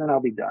week and then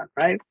I'll be done.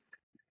 Right.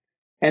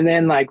 And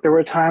then like there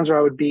were times where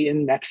I would be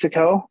in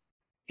Mexico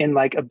in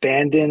like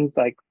abandoned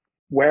like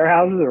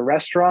warehouses or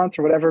restaurants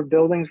or whatever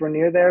buildings were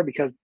near there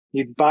because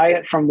you'd buy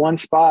it from one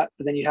spot,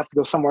 but then you'd have to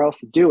go somewhere else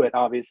to do it.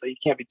 Obviously you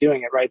can't be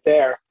doing it right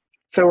there.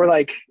 So we're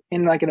like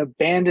in like an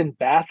abandoned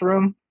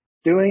bathroom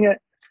doing it.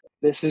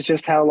 This is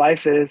just how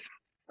life is.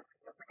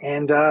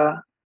 And,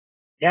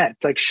 yeah,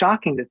 it's like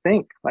shocking to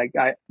think. Like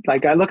I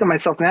look at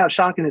myself now, it's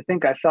shocking to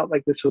think I felt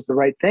like this was the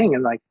right thing.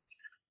 And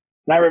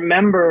I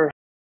remember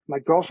my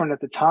girlfriend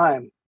at the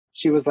time,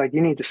 she was like,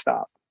 you need to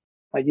stop.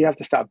 Like you have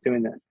to stop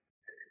doing this.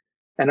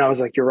 And I was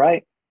like, you're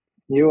right.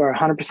 You are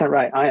 100%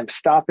 right. I am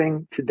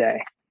stopping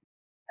today.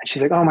 And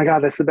she's like, oh my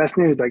God, that's the best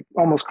news. Like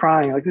almost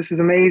crying. Like, this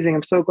is amazing.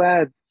 I'm so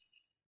glad.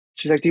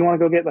 She's like, do you want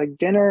to go get like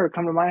dinner or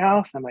come to my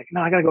house? I'm like,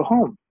 no, I got to go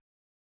home.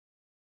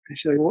 And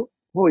she's like,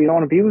 whoa, you don't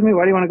want to be with me?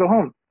 Why do you want to go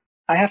home?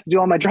 I have to do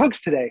all my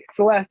drugs today. It's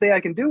the last day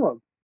I can do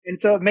them.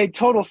 And so it made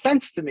total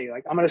sense to me.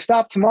 Like, I'm going to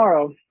stop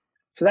tomorrow.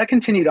 So that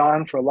continued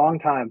on for a long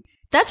time.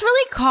 That's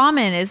really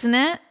common, isn't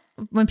it?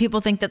 When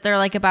people think that they're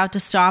like about to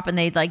stop and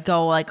they like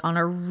go like on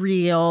a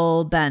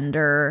real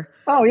bender.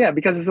 Oh yeah,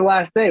 because it's the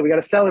last day. We got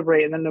to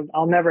celebrate, and then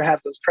I'll never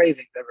have those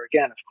cravings ever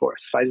again, of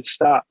course, if I just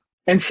stop.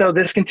 And so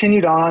this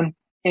continued on.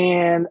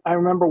 And I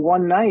remember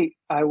one night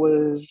I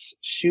was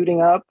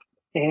shooting up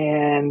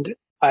and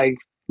I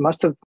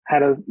must have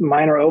had a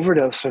minor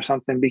overdose or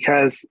something,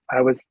 because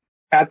I was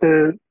at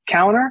the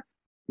counter,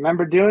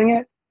 remember doing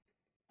it.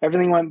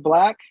 Everything went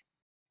black.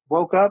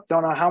 Woke up,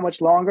 don't know how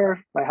much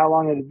longer, like how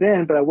long it had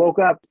been, but I woke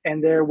up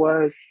and there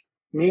was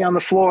me on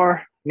the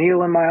floor,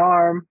 needle in my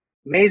arm.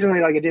 Amazingly,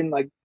 like it didn't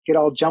like get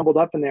all jumbled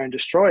up in there and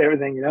destroy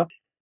everything, you know?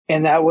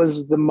 And that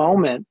was the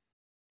moment.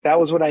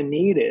 That was what I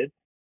needed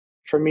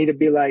for me to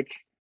be like,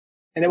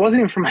 and it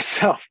wasn't even for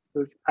myself. It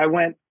was, I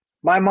went,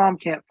 my mom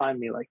can't find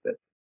me like this.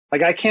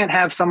 Like I can't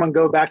have someone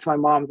go back to my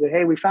mom and say,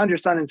 hey, we found your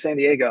son in San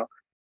Diego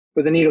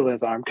with a needle in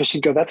his arm. Because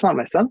she'd go, that's not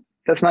my son.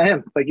 That's not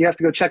him. Like you have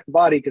to go check the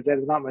body because that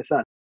is not my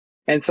son.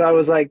 And so I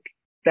was like,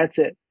 that's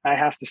it. I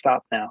have to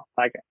stop now.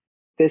 Like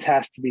this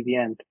has to be the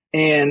end.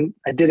 And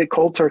I did it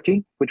cold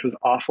turkey, which was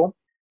awful.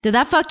 Did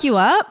that fuck you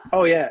up?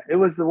 Oh yeah. It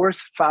was the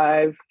worst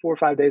 4 or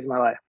 5 days of my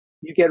life.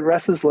 You get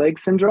restless leg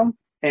syndrome.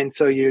 And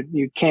so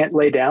you can't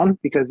lay down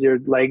because your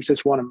legs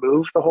just want to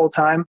move the whole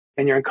time.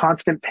 And you're in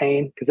constant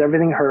pain because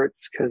everything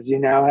hurts because you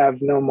now have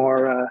no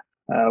more,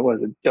 what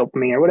is it,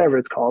 dopamine or whatever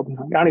it's called.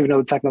 I don't even know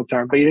the technical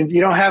term, but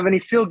you don't have any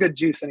feel-good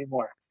juice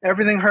anymore.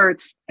 Everything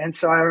hurts. And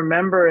so I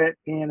remember it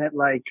being at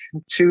like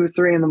 2,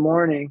 3 in the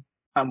morning.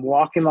 I'm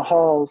walking the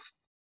halls,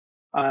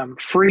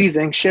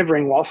 freezing,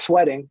 shivering while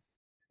sweating.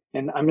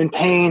 And I'm in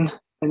pain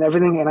and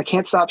everything. And I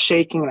can't stop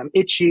shaking and I'm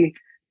itchy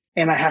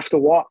and I have to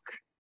walk.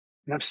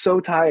 And I'm so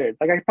tired.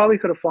 Like I probably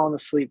could have fallen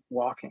asleep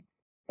walking,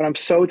 but I'm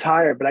so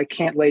tired, but I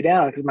can't lay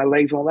down because my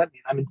legs won't let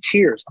me. I'm in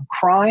tears. I'm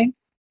crying,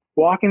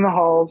 walking the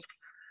halls,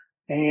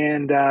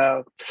 and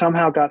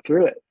somehow got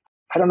through it.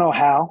 I don't know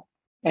how.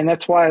 And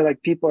that's why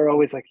like people are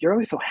always like, you're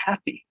always so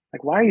happy.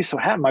 Like, why are you so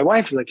happy? My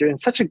wife is like, you're in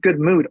such a good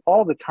mood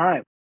all the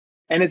time.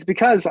 And it's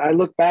because I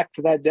look back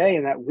to that day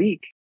and that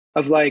week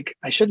of like,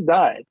 I should have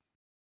died.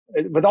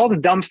 With all the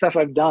dumb stuff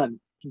I've done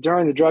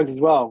during the drugs as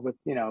well, with,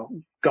 you know,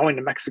 going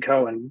to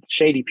Mexico and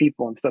shady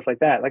people and stuff like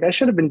that. Like I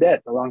should have been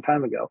dead a long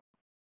time ago.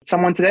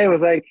 Someone today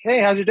was like,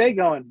 hey, how's your day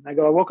going? I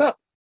go, I woke up.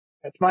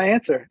 That's my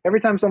answer. Every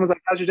time someone's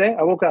like, how's your day?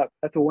 I woke up.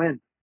 That's a win.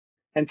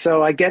 And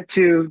so I get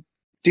to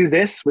do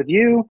this with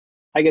you.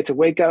 I get to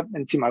wake up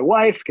and see my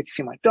wife, I get to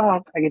see my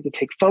dog. I get to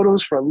take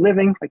photos for a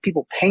living. Like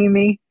people pay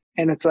me.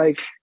 And it's like,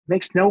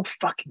 makes no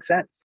fucking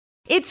sense.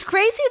 It's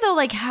crazy though,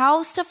 like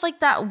how stuff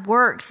like that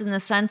works in the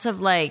sense of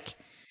like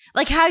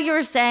how you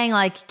were saying,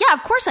 like, yeah,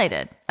 of course I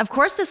did. Of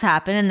course this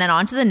happened. And then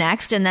on to the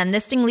next. And then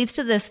this thing leads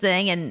to this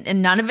thing.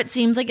 And none of it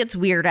seems like it's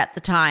weird at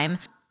the time.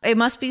 It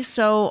must be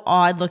so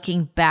odd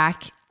looking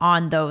back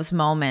on those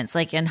moments,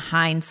 like in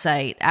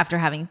hindsight, after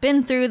having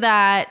been through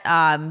that,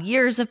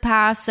 years have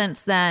passed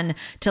since then,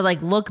 to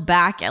like look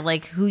back at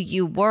like who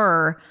you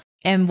were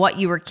and what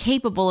you were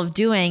capable of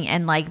doing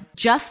and like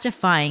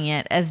justifying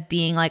it as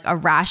being like a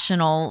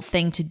rational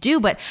thing to do.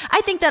 But I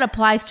think that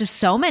applies to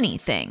so many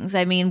things.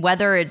 I mean,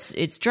 whether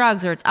it's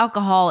drugs or it's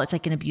alcohol, it's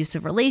like an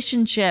abusive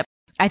relationship.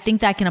 I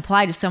think that can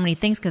apply to so many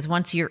things because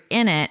once you're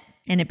in it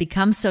and it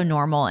becomes so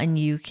normal and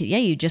you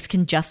just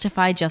can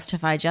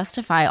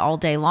justify all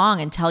day long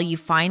until you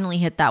finally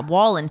hit that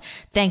wall. And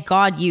thank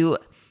God you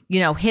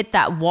hit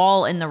that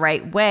wall in the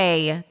right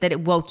way, that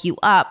it woke you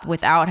up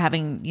without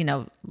having,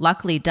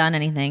 luckily done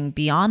anything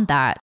beyond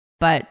that.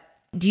 But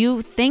do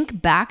you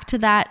think back to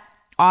that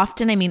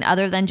often? I mean,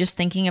 other than just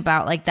thinking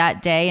about like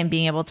that day and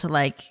being able to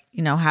like,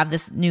 have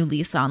this new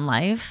lease on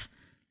life?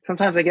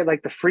 Sometimes I get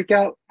like the freak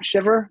out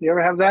shiver. You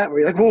ever have that?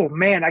 Where you're like, whoa,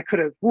 man, I could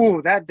have,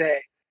 that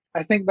day.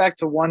 I think back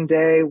to one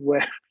day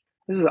where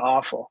this is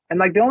awful. And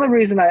like the only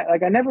reason I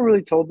never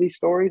really told these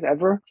stories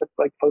ever, except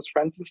like post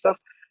friends and stuff.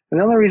 And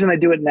the only reason I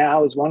do it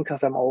now is one,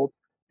 because I'm old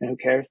and who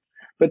cares?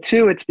 But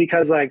two, it's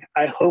because like,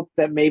 I hope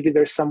that maybe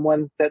there's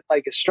someone that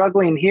like is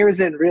struggling and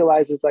hears it and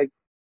realizes like,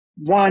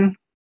 one,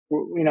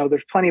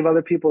 there's plenty of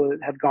other people that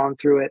have gone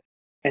through it.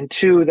 And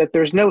two, that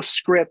there's no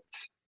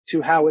script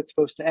to how it's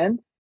supposed to end.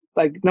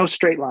 Like no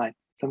straight line.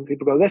 Some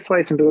people go this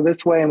way, some people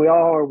this way, and we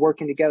all are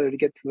working together to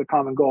get to the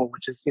common goal,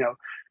 which is,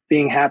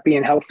 being happy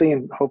and healthy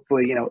and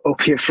hopefully,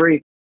 opiate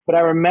free. But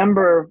I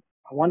remember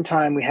one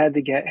time we had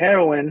to get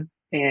heroin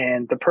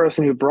and the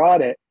person who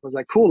brought it was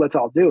like, cool, let's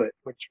all do it,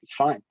 which was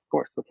fine. Of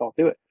course, let's all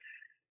do it.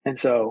 And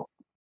so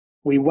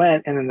we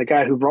went, and then the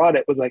guy who brought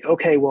it was like,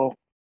 okay, well,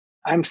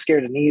 I'm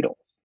scared of needles.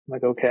 I'm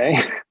like, okay.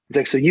 He's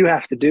like, so you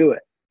have to do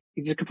it.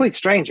 He's a complete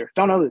stranger.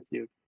 Don't know this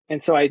dude.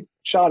 And so I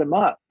shot him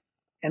up,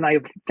 and I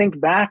think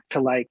back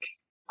to like,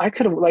 I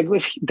could have, like,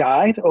 if he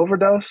died,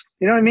 overdosed,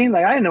 you know what I mean?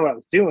 Like, I didn't know what I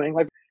was doing.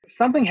 Like, if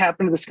something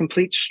happened to this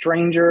complete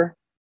stranger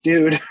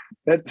dude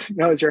that,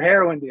 is your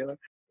heroin dealer,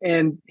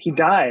 and he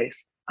dies,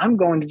 I'm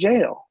going to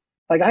jail.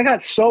 Like I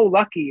got so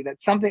lucky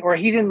that something, or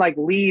he didn't like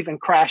leave and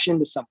crash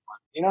into someone.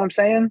 You know what I'm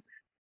saying?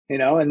 You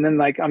know, and then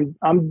like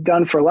I'm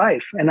done for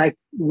life. And I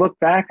look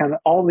back on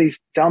all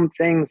these dumb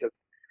things of,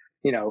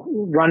 you know,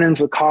 run-ins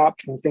with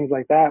cops and things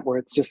like that, where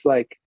it's just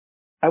like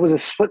I was a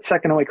split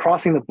second away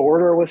crossing the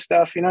border with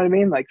stuff. You know what I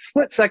mean? Like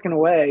split second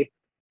away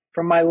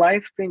from my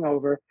life being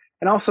over.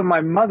 And also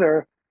my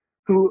mother,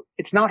 who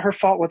it's not her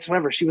fault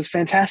whatsoever. She was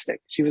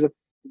fantastic. She was a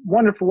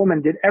wonderful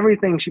woman, did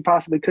everything she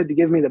possibly could to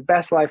give me the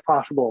best life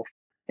possible.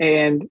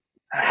 And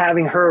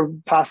having her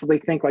possibly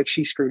think like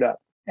she screwed up.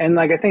 And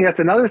like, I think that's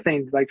another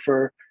thing, like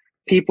for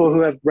people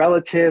who have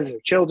relatives or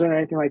children or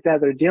anything like that,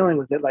 that are dealing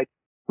with it, like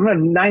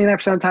 99%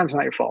 of the time it's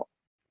not your fault.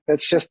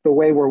 That's just the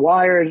way we're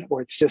wired,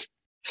 or it's just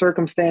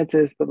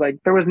circumstances. But like,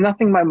 there was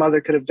nothing my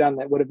mother could have done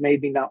that would have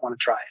made me not want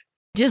to try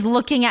it. Just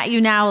looking at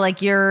you now,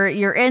 like you're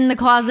in the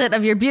closet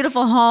of your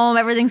beautiful home,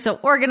 everything's so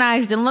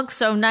organized and looks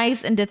so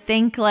nice. And to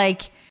think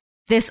like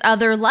this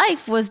other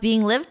life was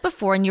being lived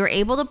before and you were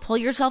able to pull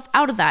yourself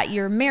out of that.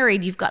 You're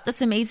married, you've got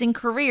this amazing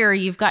career,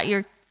 you've got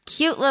your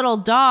cute little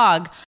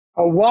dog.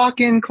 A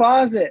walk-in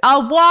closet. A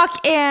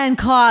walk-in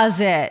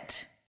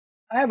closet.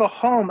 I have a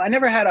home. I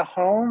never had a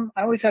home.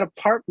 I always had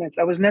apartments.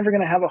 I was never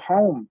going to have a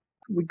home.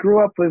 We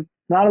grew up with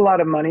not a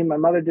lot of money. My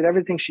mother did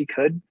everything she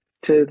could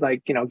to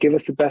like, you know, give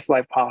us the best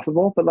life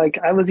possible. But like,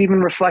 I was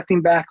even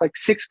reflecting back, like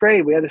 6th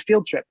grade, we had a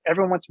field trip.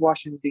 Everyone went to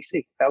Washington,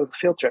 D.C. That was the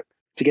field trip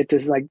to get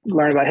to like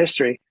learn about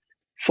history.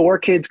 4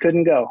 kids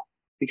couldn't go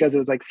because it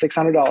was like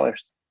 $600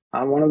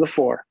 on one of the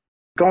 4.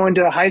 Going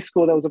to a high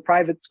school that was a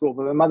private school,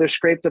 but my mother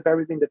scraped up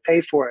everything to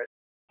pay for it.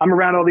 I'm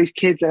around all these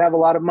kids that have a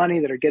lot of money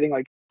that are getting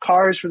like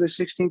cars for their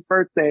 16th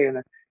birthday and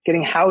they're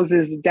getting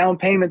houses, down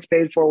payments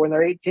paid for when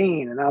they're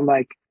 18. And I'm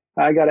like,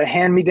 I got to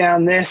hand me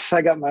down this.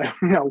 I got my,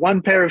 you know,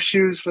 1 pair of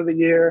shoes for the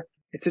year.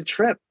 It's a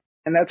trip.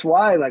 And that's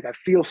why like I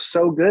feel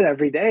so good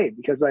every day,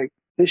 because like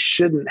this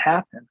shouldn't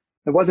happen.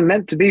 It wasn't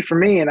meant to be for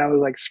me. And I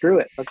was like, screw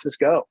it. Let's just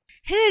go.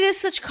 And it is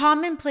such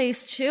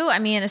commonplace too. I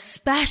mean,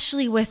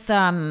 especially with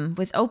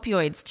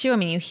opioids too. I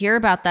mean, you hear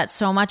about that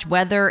so much,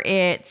 whether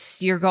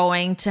it's you're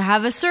going to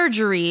have a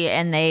surgery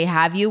and they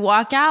have you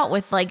walk out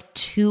with like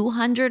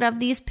 200 of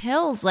these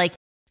pills. Like,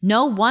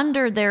 no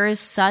wonder there is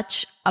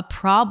such a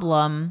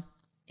problem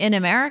in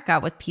America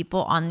with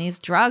people on these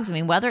drugs. I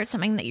mean, whether it's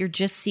something that you're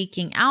just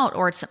seeking out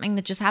or it's something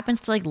that just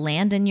happens to like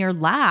land in your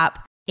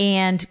lap.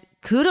 And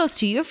kudos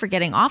to you for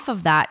getting off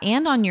of that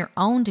and on your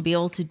own to be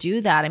able to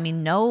do that. I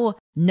mean,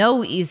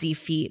 no easy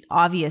feat,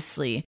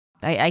 obviously.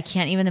 I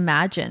can't even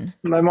imagine.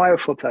 My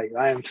wife will tell you,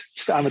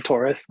 I'm a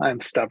Taurus. I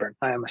am stubborn.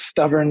 I am a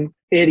stubborn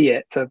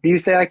idiot. So if you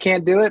say I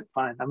can't do it,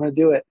 fine, I'm going to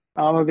do it.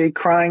 I'm going to be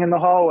crying in the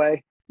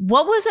hallway.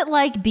 What was it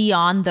like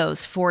beyond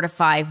those 4 to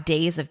 5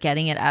 days of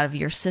getting it out of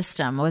your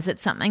system? Was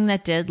it something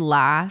that did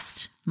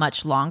last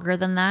much longer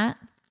than that?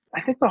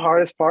 I think the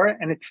hardest part,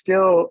 and it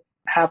still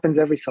happens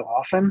every so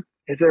often,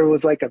 is there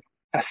was like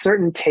a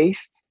certain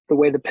taste, the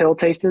way the pill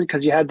tasted,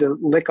 because you had to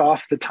lick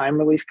off the time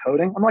release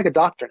coating. I'm like a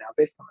doctor now,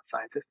 based on a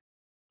scientist.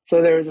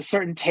 So there was a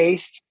certain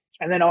taste.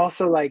 And then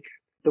also like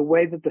the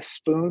way that the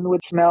spoon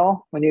would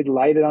smell when you'd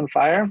light it on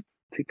fire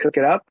to cook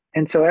it up.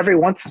 And so every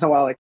once in a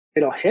while, like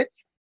it'll hit.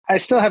 I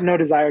still have no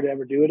desire to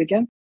ever do it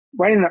again.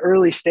 Right in the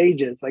early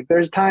stages, like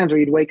there's times where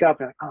you'd wake up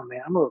and like, oh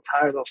man, I'm a little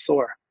tired, a little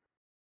sore.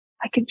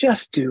 I could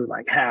just do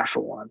like half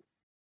of one.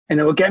 And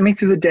it will get me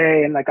through the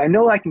day. And like, I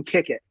know I can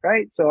kick it,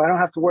 right? So I don't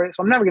have to worry.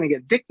 So I'm never going to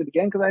get addicted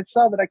again because I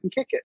saw that I can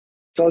kick it.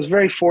 So I was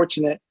very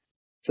fortunate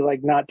to like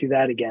not do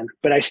that again.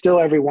 But I still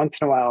every once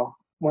in a while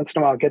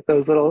get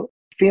those little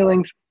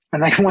feelings.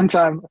 And like one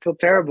time I feel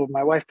terrible.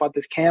 My wife bought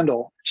this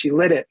candle. She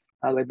lit it.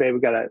 I was like, babe,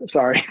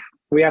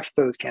 we have to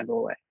throw this candle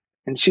away.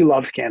 And she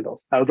loves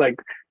candles. I was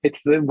like,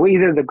 it's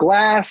either the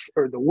glass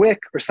or the wick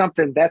or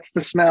something. That's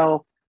the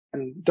smell.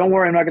 And don't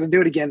worry, I'm not going to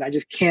do it again. I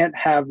just can't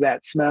have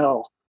that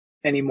smell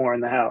anymore in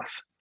the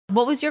house.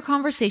 What was your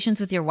conversations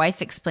with your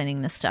wife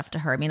explaining this stuff to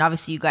her? I mean,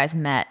 obviously you guys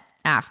met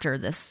after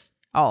this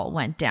all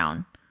went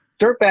down.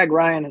 Dirtbag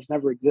Ryan has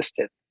never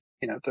existed,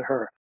 to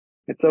her.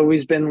 It's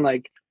always been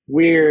like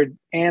weird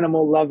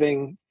animal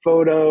loving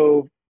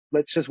photo.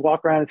 Let's just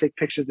walk around and take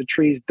pictures of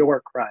trees.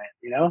 Dork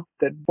Ryan,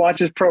 that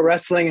watches pro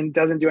wrestling and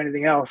doesn't do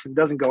anything else and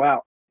doesn't go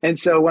out. And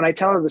so when I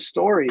tell her the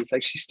stories,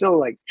 like she's still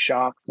like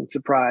shocked and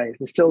surprised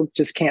and still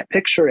just can't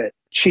picture it.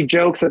 She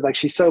jokes that like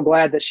she's so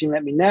glad that she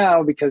met me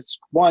now because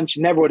one,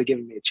 she never would have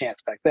given me a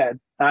chance back then.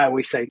 I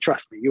always say,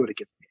 trust me, you would have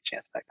given me a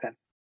chance back then.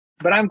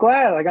 But I'm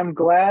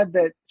glad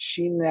that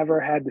she never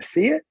had to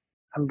see it.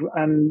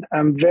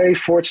 I'm very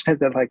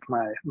fortunate that like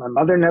my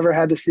mother never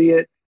had to see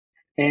it.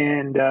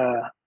 And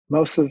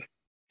most of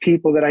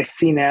people that I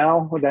see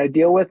now that I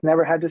deal with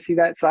never had to see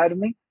that side of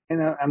me.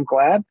 And I'm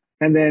glad.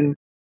 And then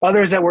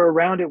others that were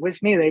around it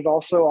with me, they've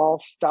also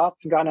all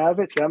stopped and gotten out of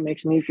it. So that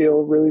makes me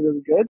feel really,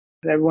 really good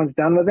that everyone's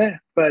done with it.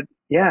 But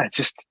yeah,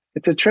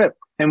 it's a trip.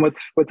 And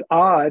what's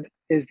odd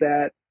is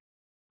that,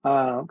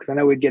 because I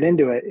know we'd get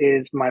into it,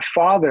 is my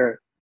father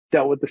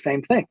dealt with the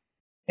same thing.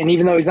 And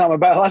even though he's not my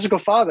biological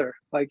father,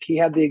 like he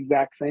had the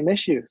exact same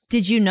issues.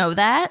 Did you know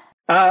that?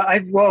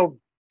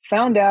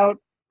 found out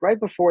right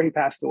before he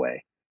passed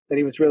away that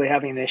he was really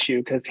having an issue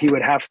because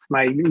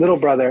my little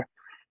brother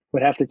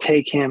would have to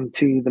take him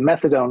to the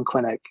methadone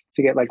clinic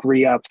to get like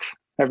re-upped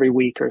every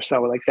week or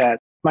so like that.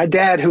 My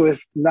dad, who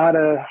was not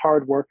a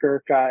hard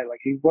worker guy, like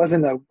he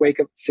wasn't a wake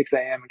up at 6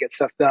 a.m. and get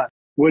stuff done,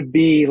 would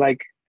be like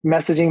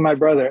messaging my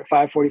brother at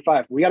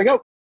 5:45. We got to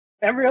go.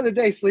 Every other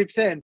day sleeps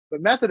in,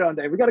 but methadone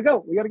day, we got to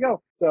go. We got to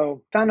go.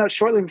 So found out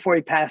shortly before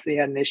he passed that he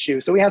had an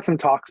issue. So we had some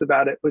talks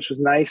about it, which was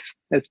nice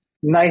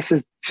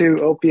as two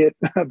opiate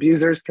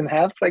abusers can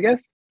have, I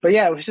guess. But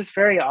yeah, it was just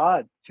very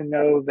odd to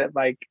know that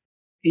like,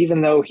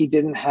 even though he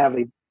didn't have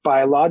a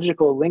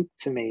biological link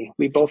to me,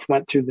 we both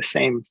went through the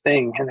same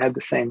thing and had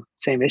the same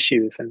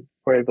issues and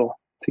were able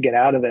to get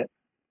out of it.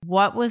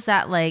 What was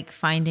that like,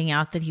 finding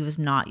out that he was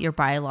not your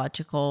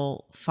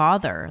biological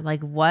father?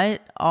 Like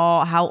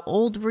how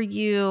old were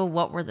you?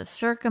 What were the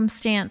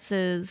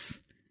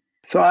circumstances?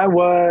 So I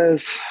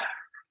was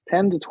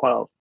 10 to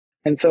 12.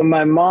 And so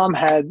my mom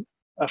had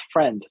a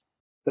friend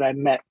that I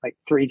met like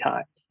 3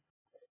 times.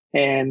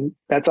 And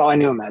that's all I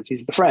knew him as.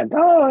 He's the friend.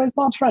 Oh, his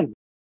mom's friend.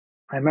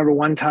 I remember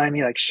one time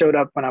he like showed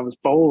up when I was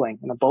bowling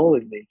in a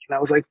bowling league. And I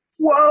was like,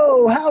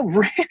 whoa, how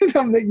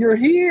random that you're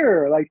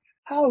here. Like,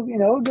 how,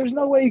 there's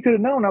no way you could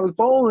have known I was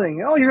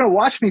bowling. Oh, you're going to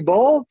watch me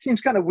bowl? It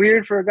seems kind of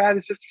weird for a guy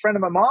that's just a friend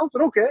of my mom's,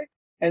 but okay.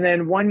 And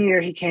then one year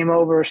he came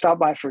over, stopped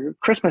by for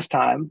Christmas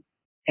time,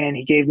 and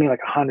he gave me like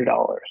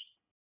 $100.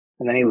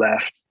 And then he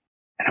left.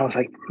 And I was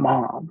like,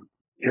 Mom,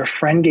 your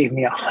friend gave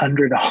me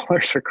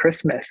 $100 for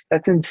Christmas.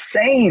 That's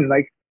insane.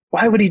 Like,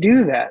 why would he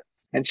do that?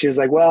 And she was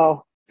like,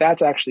 well,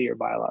 that's actually your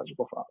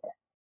biological father.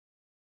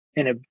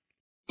 And it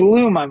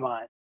blew my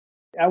mind.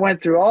 I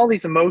went through all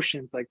these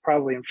emotions, like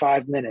probably in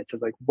 5 minutes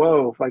of like,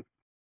 whoa, like,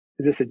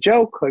 is this a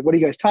joke? Like, what are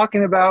you guys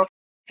talking about?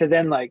 To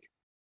then like,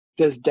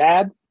 does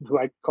Dad, who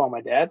I call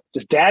my dad,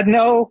 does Dad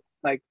know?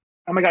 Like,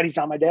 oh my God, he's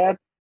not my dad.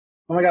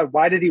 Oh my God,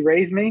 why did he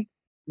raise me?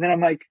 And then I'm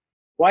like,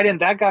 why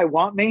didn't that guy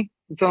want me?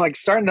 And so I'm like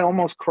starting to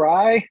almost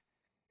cry.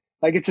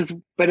 Like it's just,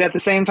 but at the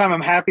same time, I'm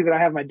happy that I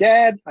have my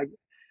dad. Like,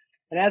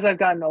 and as I've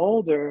gotten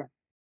older,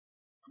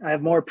 I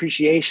have more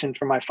appreciation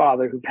for my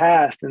father who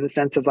passed, in the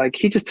sense of like,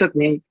 he just took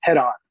me head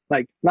on.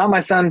 Like, not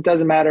my son,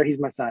 doesn't matter. He's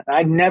my son.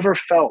 I never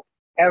felt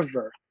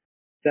ever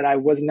that I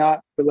was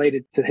not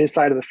related to his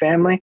side of the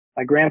family.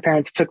 My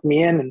grandparents took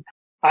me in and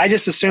I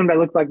just assumed I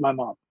looked like my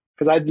mom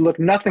because I looked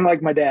nothing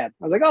like my dad.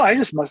 I was like, oh, I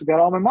just must have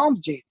got all my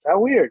mom's genes. How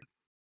weird.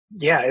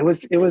 Yeah, it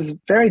was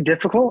very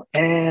difficult.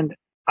 And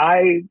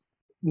I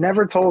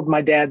never told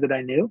my dad that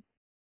I knew.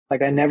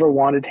 Like, I never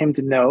wanted him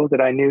to know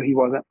that I knew he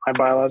wasn't my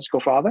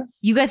biological father.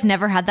 You guys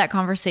never had that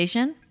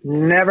conversation?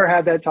 Never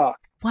had that talk.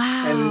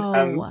 Wow.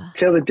 And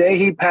till the day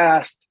he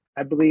passed,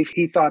 I believe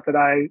he thought that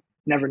I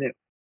never knew.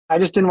 I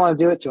just didn't want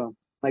to do it to him.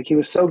 Like, he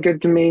was so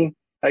good to me.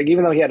 Like,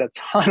 even though he had a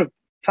ton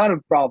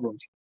of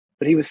problems,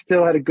 but he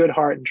still had a good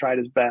heart and tried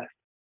his best.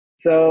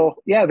 So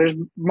yeah, there's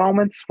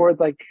moments where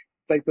like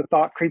the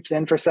thought creeps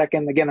in for a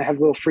second. Again, I have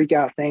little freak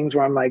out things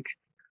where I'm like,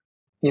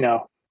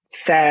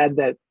 sad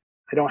that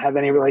I don't have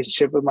any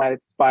relationship with my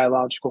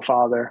biological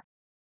father.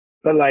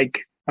 But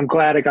like, I'm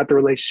glad I got the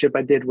relationship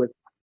I did with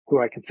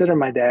who I consider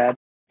my dad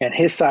and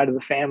his side of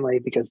the family,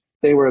 because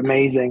they were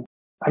amazing.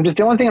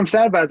 The only thing I'm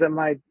sad about is that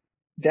my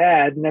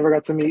dad never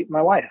got to meet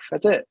my wife.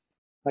 That's it.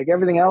 Like,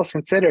 everything else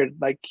considered,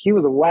 like, he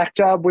was a whack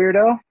job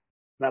weirdo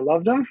and I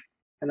loved him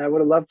and I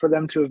would have loved for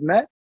them to have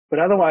met. But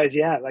otherwise,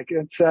 yeah, like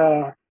it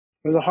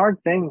was a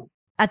hard thing.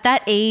 At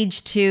that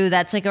age too,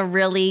 that's like a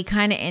really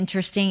kind of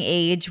interesting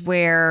age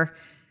where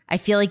I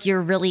feel like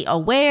you're really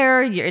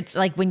aware. It's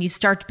like when you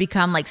start to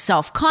become like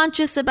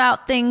self-conscious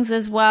about things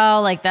as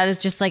well. Like, that is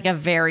just like a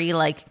very,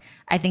 like,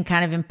 I think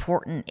kind of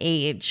important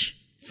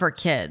age for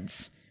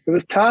kids. It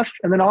was tough.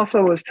 And then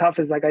also what was tough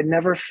is like, I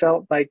never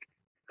felt like,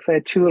 because I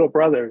had 2 little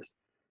brothers,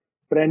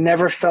 but I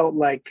never felt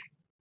like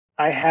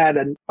I had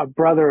a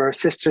brother or a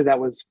sister that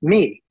was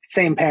me,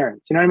 same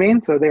parents, you know what I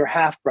mean? So they were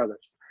half brothers.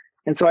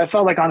 And so I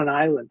felt like on an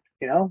island,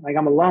 like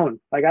I'm alone.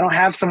 Like, I don't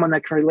have someone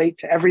that can relate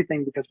to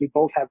everything because we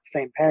both have the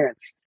same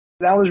parents.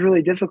 That was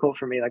really difficult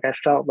for me. Like, I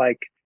felt like,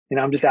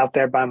 I'm just out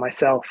there by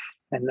myself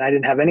and I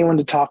didn't have anyone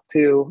to talk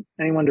to,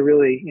 anyone to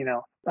really,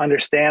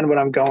 understand what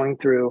I'm going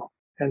through.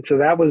 And so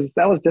that was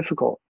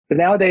difficult. But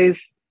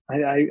nowadays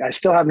I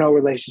still have no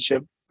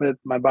relationship with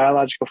my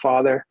biological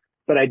father,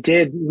 but I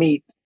did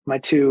meet my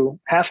 2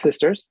 half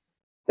sisters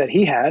that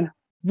he had.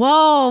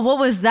 Whoa, what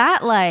was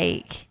that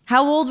like?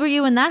 How old were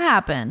you when that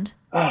happened?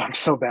 Oh, I'm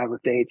so bad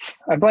with dates.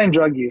 I blame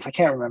drug use. I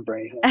can't remember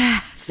anything.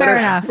 Fair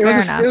enough. It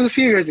was a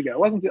few years ago. It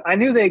wasn't. I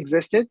knew they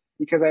existed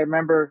because I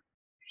remember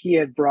he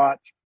had brought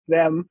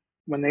them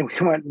when they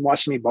went and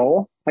watched me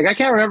bowl. Like, I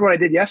can't remember what I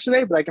did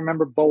yesterday, but I can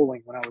remember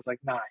bowling when I was like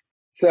 9.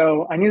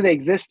 So I knew they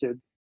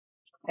existed.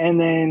 And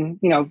then,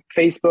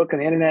 Facebook and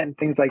the internet and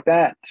things like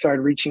that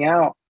started reaching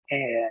out,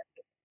 and,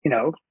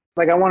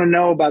 like, I want to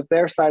know about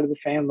their side of the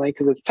family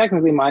because it's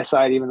technically my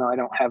side, even though I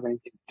don't have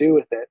anything to do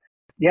with it.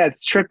 Yeah,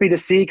 it's trippy to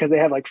see because they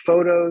have like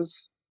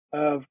photos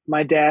of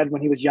my dad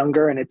when he was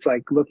younger, and it's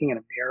like looking in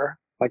a mirror.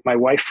 Like, my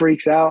wife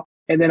freaks out.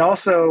 And then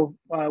also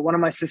one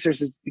of my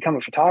sisters has become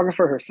a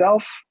photographer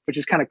herself, which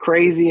is kind of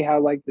crazy how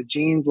like the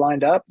genes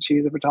lined up.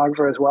 She's a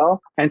photographer as well.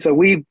 And so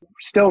we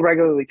still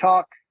regularly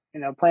talk,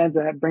 plans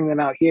to bring them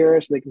out here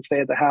so they can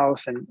stay at the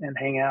house and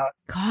hang out.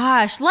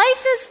 Gosh,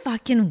 life is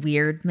fucking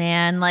weird,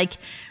 man. Like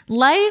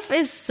life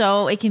is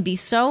it can be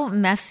so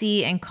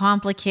messy and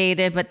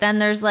complicated, but then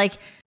there's like,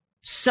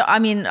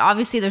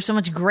 obviously there's so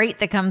much great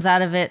that comes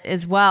out of it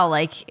as well.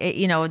 Like,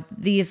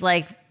 these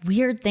like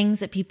weird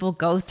things that people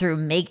go through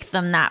make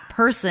them that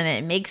person.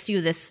 It makes you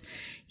this,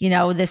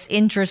 this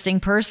interesting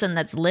person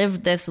that's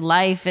lived this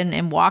life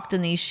and walked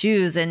in these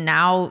shoes. And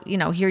now,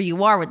 here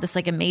you are with this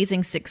like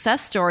amazing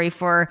success story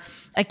for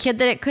a kid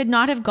that it could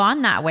not have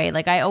gone that way.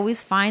 Like I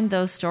always find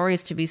those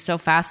stories to be so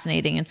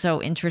fascinating and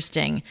so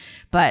interesting.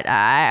 But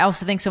I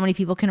also think so many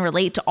people can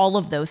relate to all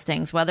of those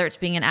things, whether it's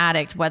being an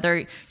addict,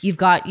 whether you've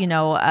got,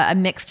 a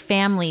mixed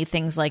family,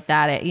 things like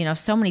that.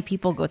 So many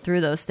people go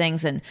through those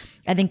things. And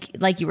I think,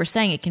 like you were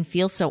saying, it can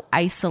feel so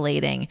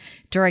isolating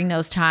during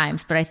those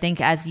times. But I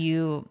think as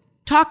you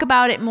talk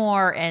about it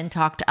more and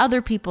talk to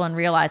other people and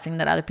realizing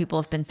that other people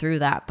have been through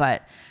that.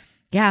 But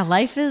yeah,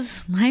 life is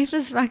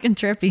fucking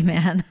trippy,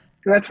 man.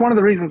 That's one of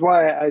the reasons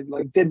why I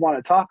did want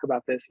to talk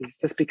about this, is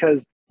just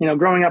because,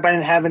 growing up, I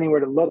didn't have anywhere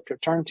to look or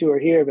turn to or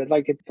hear, but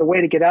like, it's a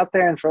way to get out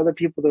there and for other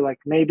people to like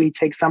maybe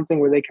take something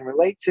where they can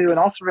relate to and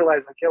also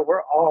realize like,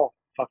 we're all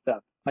fucked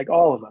up. Like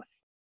all of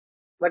us,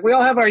 like we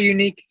all have our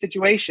unique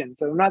situation.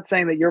 So I'm not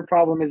saying that your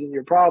problem isn't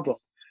your problem,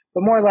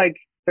 but more like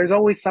there's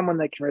always someone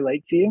that can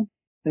relate to you.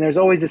 And there's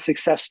always a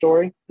success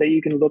story that you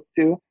can look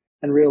to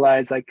and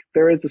realize like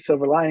there is a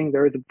silver lining.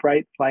 There is a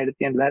bright light at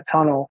the end of that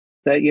tunnel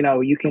that,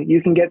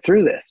 you can get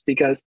through this.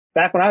 Because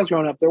back when I was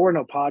growing up, there were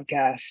no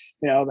podcasts,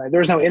 there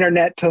was no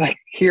internet to like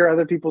hear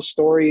other people's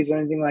stories or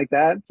anything like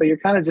that. So you're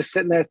kind of just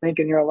sitting there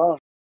thinking you're alone.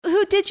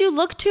 Who did you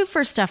look to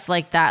for stuff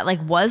like that? Like,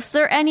 was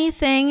there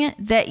anything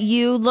that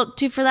you looked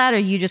to for that, or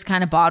you just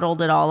kind of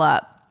bottled it all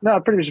up? No, I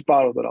pretty much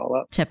bottled it all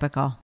up.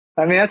 Typical.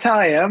 I mean, that's how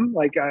I am.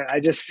 Like, I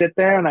just sit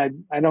there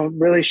and I don't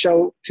really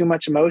show too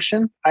much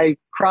emotion. I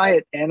cry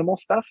at animal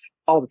stuff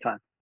all the time.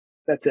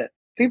 That's it.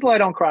 People I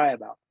don't cry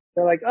about.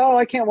 They're like, oh,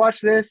 I can't watch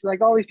this.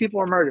 Like, all these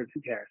people are murdered.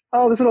 Who cares?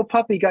 Oh, this little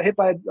puppy got hit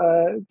by,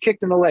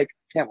 kicked in the leg.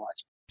 Can't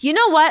watch. You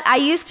know what? I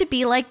used to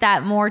be like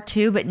that more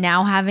too, but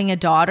now having a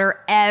daughter,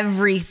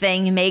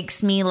 everything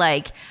makes me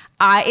like,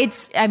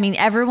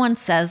 everyone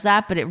says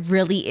that, but it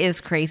really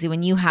is crazy.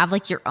 When you have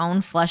like your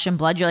own flesh and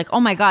blood, you're like, oh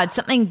my God,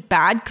 something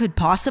bad could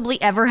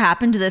possibly ever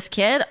happen to this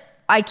kid.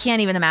 I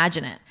can't even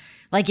imagine it.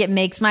 Like it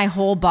makes my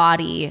whole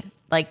body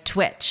like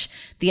twitch,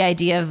 the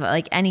idea of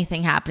like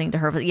anything happening to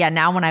her. But yeah,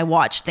 now when I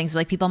watch things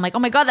like people, I'm like, oh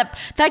my God,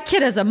 that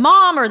kid has a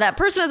mom, or that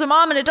person has a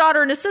mom and a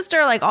daughter and a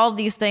sister, like all of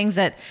these things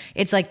that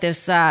it's like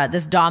this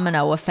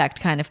domino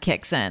effect kind of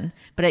kicks in.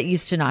 But it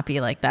used to not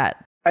be like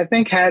that. I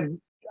think had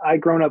I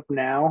grown up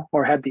now,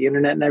 or had the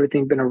internet and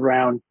everything been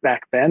around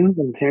back then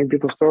and hearing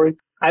people's stories,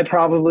 I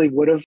probably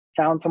would have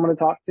found someone to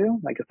talk to,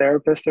 like a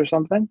therapist or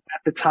something.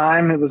 At the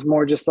time, it was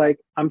more just like,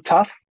 I'm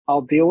tough.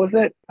 I'll deal with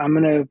it. I'm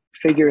going to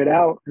figure it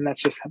out. And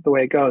that's just the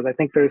way it goes. I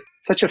think there's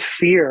such a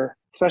fear,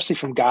 especially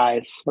from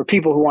guys or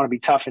people who want to be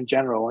tough in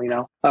general,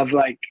 of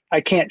like,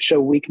 I can't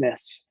show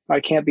weakness. I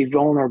can't be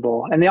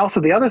vulnerable. And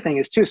the other thing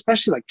is too,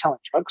 especially like telling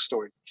drug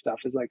stories and stuff,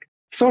 is like,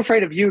 so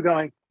afraid of you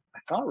going, I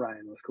thought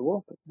Ryan was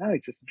cool, but now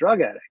he's just a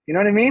drug addict. You know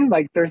what I mean?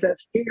 Like there's that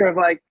fear of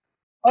like,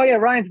 oh yeah,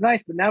 Ryan's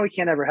nice, but now we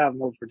can't ever have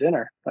him over for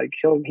dinner. Like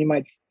he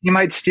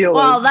might steal.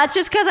 Well, that's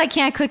just because I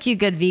can't cook you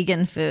good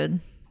vegan food.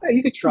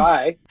 You could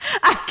try.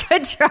 I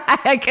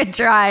could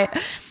try.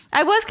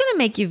 I was going to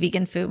make you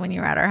vegan food when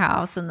you were at our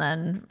house, and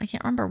then I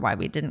can't remember why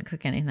we didn't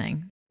cook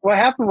anything. What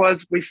happened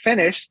was we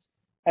finished,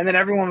 and then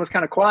everyone was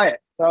kind of quiet.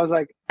 So I was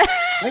like, I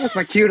think it's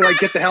my cue to like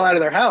get the hell out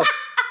of their house.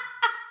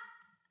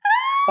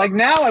 Like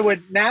now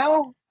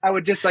I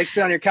would just like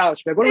sit on your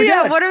couch. Like, what are we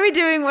doing? What are we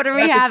doing? What are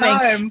we At having? the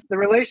time, the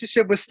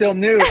relationship was still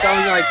new. So I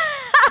was like,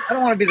 I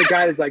don't want to be the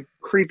guy that's like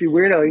creepy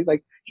weirdo.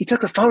 Like he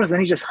took the photos and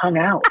then he just hung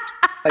out.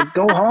 Like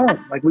go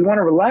home. Like we want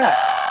to relax.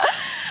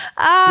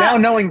 Now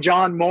knowing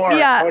John Moore,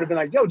 I would have been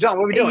like, yo, John,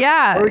 what are we doing?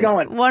 Yeah. Where are we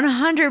going?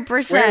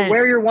 100%.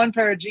 Wear your one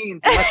pair of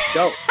jeans and let's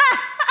go.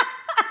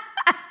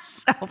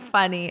 So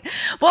funny.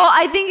 Well,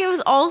 I think it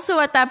was also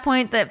at that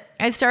point that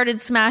I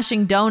started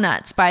smashing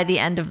donuts by the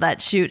end of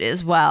that shoot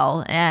as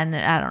well. And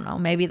I don't know,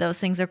 maybe those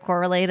things are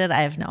correlated.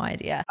 I have no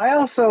idea.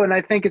 And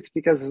I think it's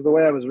because of the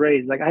way I was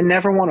raised. Like I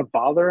never want to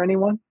bother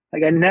anyone.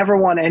 Like I never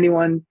want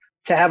anyone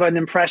to have an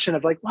impression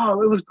of like,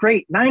 wow, it was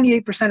great.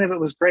 98% of it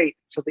was great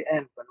until the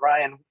end when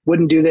Ryan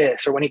wouldn't do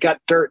this or when he got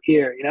dirt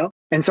here,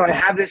 And so I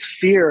have this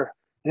fear,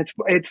 and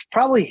it's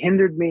probably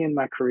hindered me in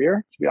my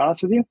career, to be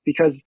honest with you,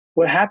 because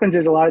what happens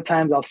is a lot of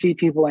times I'll see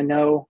people I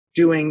know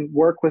doing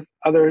work with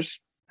others,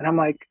 and I'm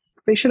like,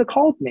 they should have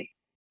called me.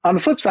 On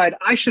the flip side,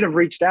 I should have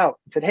reached out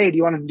and said, hey, do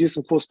you want to do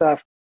some cool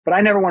stuff? But I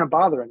never want to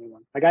bother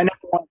anyone. Like I never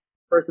want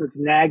person that's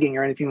nagging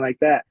or anything like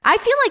that. I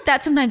feel like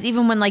that sometimes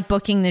even when like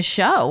booking this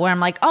show where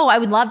I'm like, oh, I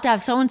would love to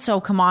have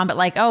so-and-so come on, but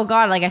like, oh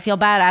God, like I feel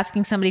bad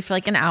asking somebody for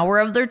like an hour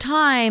of their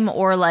time,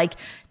 or like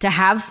to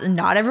have,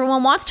 not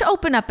everyone wants to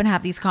open up and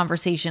have these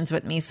conversations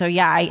with me. So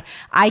yeah,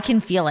 I can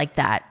feel like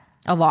that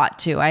a lot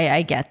too.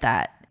 I get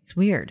that. It's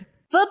weird.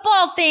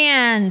 Football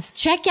fans,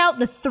 check out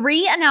the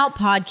 3 and Out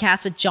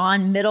podcast with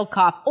John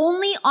Middlecoff,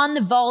 only on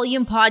the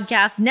Volume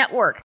Podcast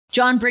Network.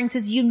 John brings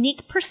his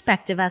unique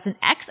perspective as an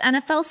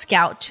ex-NFL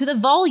scout to the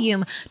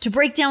Volume to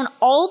break down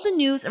all the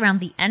news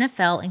around the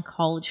NFL and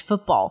college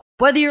football.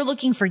 Whether you're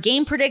looking for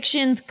game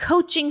predictions,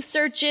 coaching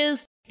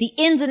searches, the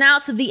ins and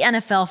outs of the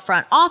NFL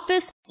front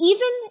office,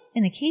 even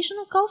an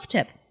occasional golf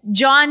tip,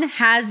 John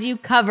has you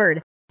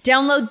covered.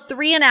 Download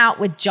 3 and Out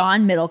with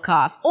John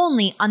Middlecoff,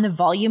 only on the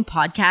Volume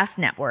Podcast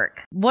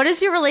Network. What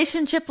is your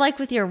relationship like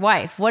with your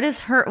wife? What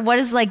is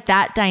like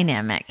that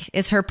dynamic?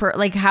 Is her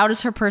how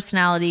does her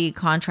personality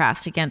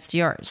contrast against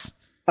yours?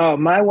 Oh,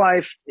 my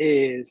wife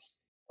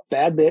is a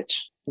bad bitch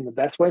in the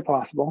best way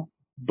possible.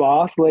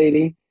 Boss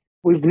lady.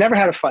 We've never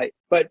had a fight,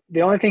 but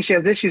the only thing she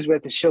has issues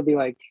with is she'll be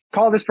like,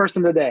 call this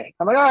person today.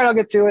 I'm like, all right, I'll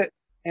get to it.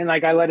 And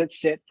like, I let it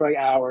sit for like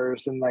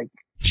hours, and like,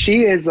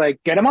 she is like,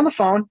 get him on the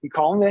phone. You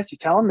call him this, you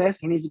tell him this.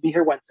 He needs to be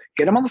here Wednesday.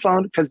 Get him on the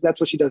phone, because that's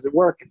what she does at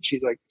work. And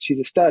she's like, she's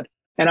a stud.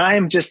 And I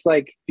am just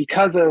like,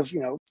 because of,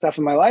 stuff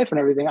in my life and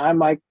everything, I'm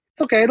like,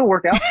 it's okay. It'll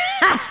work out.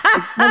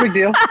 Like, no big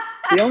deal.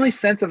 The only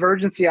sense of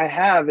urgency I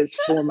have is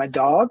for my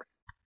dog,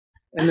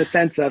 in the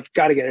sense of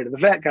got to get her to the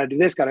vet, got to do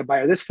this, got to buy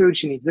her this food.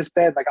 She needs this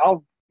bed. Like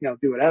I'll,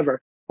 do whatever.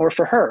 Or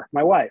for her,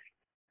 my wife.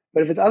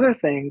 But if it's other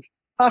things,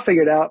 I'll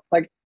figure it out.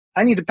 Like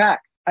I need to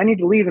pack. I need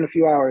to leave in a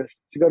few hours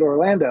to go to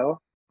Orlando.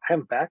 I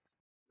haven't packed.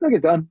 It'll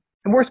get done.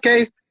 In worst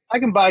case, I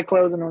can buy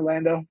clothes in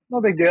Orlando.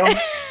 No big deal. Oh,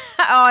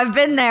 I've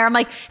been there. I'm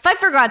like, if I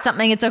forgot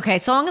something, it's okay.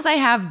 So long as I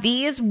have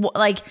these,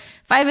 like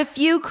if I have a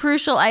few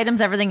crucial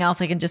items, everything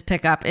else I can just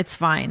pick up. It's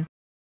fine.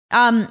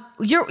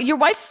 Your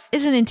wife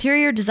is an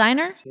interior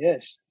designer? She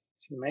is.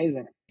 She's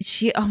amazing.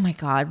 Oh my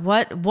God.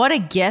 What a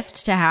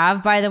gift to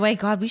have, by the way.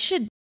 God,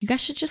 you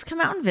guys should just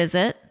come out and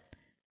visit.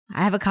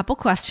 I have a couple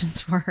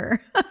questions for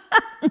her.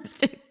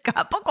 Just a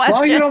couple questions. As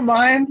long as you don't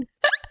mind,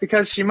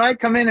 because she might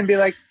come in and be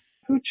like,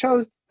 who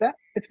chose that?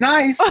 It's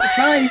nice. It's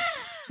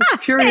nice.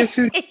 Just curious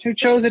who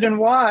chose it and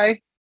why.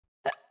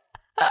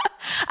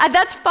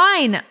 That's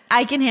fine.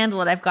 I can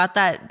handle it. I've got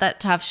that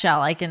tough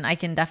shell. I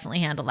can definitely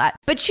handle that.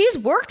 But she's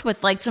worked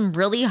with like some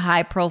really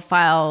high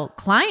profile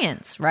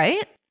clients,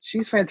 right?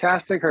 She's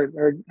fantastic.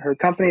 Her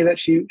company that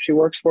she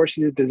works for,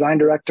 she's a design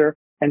director.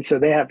 And so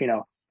they have,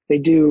 they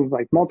do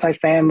like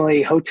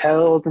multifamily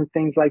hotels and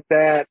things like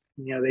that.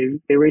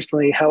 They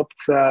recently helped,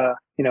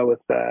 with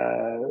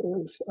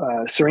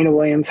Serena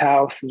Williams'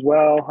 house as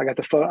well. I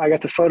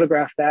got to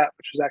photograph that,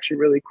 which was actually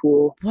really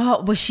cool.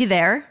 Wow, was she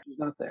there? She's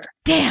not there.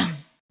 Damn.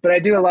 But I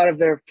do a lot of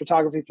their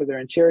photography for their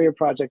interior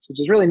projects,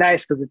 which is really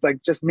nice because it's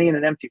like just me in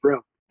an empty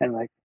room and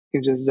like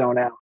you can just zone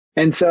out.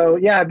 And so,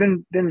 yeah, I've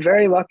been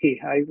very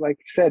lucky. I, like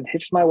I said,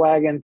 hitched my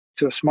wagon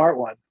to a smart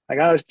one. Like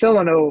I still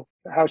don't know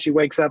how she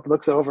wakes up,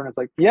 looks over, and it's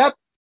like, yep,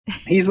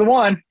 he's the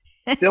one.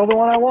 Still the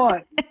one I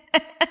want.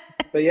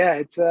 But yeah,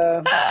 it's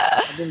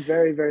I've been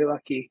very, very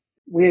lucky.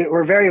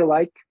 We're very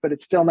alike, but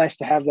it's still nice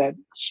to have that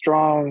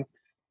strong,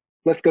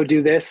 let's go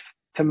do this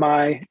to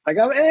my, like,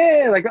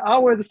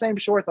 I'll wear the same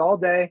shorts all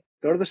day,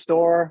 go to the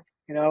store,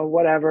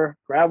 whatever,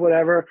 grab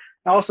whatever.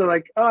 Also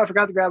like, oh, I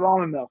forgot to grab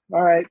almond milk.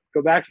 All right,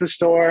 go back to the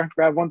store,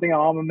 grab one thing of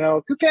almond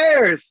milk. Who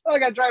cares? Oh, I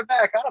got to drive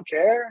back. I don't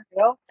care,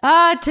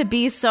 To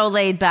be so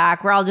laid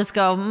back where I'll just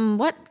go,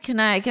 what can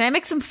I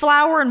make some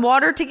flour and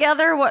water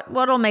together?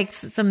 What'll make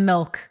some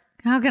milk?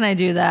 How can I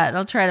do that?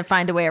 I'll try to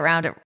find a way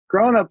around it.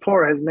 Growing up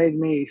poor has made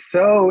me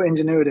so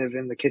ingenuitive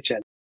in the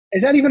kitchen.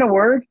 Is that even a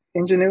word?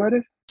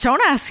 Ingenuitive?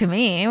 Don't ask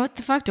me. What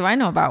the fuck do I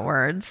know about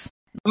words?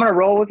 I'm going to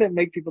roll with it and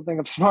make people think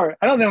I'm smart.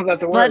 I don't know if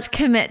that's a word. Let's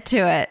commit to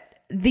it.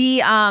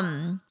 The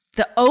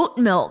oat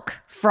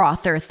milk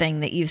frother thing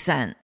that you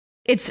sent.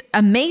 It's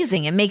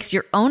amazing. It makes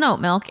your own oat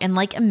milk in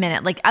like a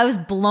minute. Like I was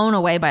blown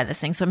away by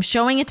this thing. So I'm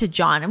showing it to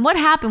John. And what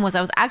happened was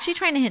I was actually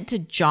trying to hint to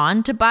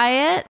John to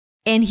buy it.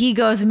 And he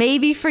goes,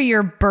 maybe for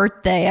your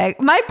birthday.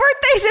 My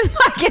birthday's in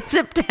fucking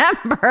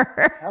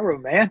September. How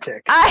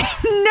romantic.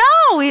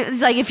 I know.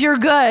 It's like, if you're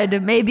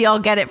good, maybe I'll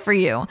get it for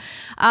you.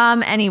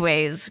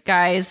 Anyways,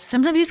 guys,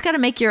 sometimes you just got to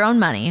make your own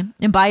money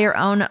and buy your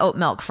own oat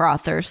milk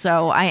frother.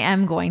 So I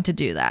am going to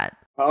do that.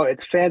 Oh,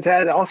 it's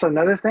fantastic. Also,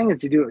 another thing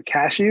is you do it with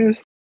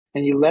cashews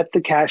and you let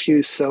the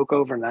cashews soak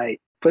overnight.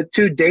 Put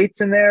 2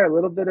 dates in there, a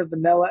little bit of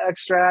vanilla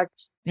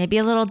extract. Maybe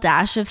a little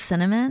dash of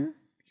cinnamon.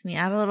 Can we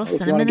add a little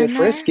cinnamon in there?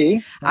 Frisky.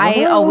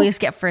 I always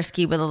get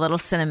frisky with a little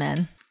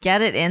cinnamon.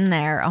 Get it in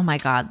there. Oh my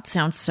God.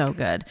 Sounds so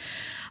good.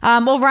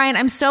 Well, Ryan,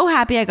 I'm so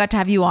happy I got to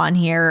have you on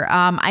here.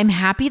 I'm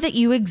happy that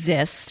you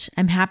exist.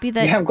 I'm happy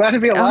that... Yeah, I'm glad to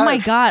be alive. Oh my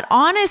God.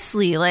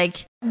 Honestly,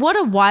 like what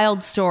a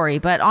wild story.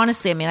 But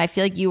honestly, I mean, I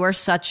feel like you are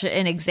such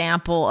an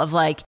example of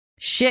like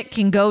shit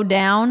can go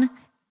down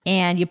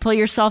and you pull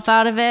yourself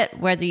out of it,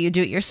 whether you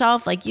do it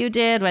yourself like you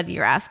did, whether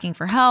you're asking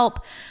for help.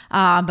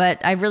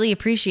 But I really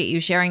appreciate you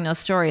sharing those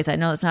stories. I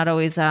know it's not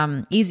always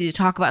easy to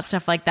talk about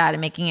stuff like that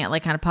and making it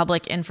like kind of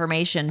public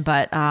information,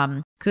 but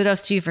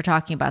kudos to you for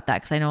talking about that,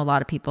 because I know a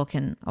lot of people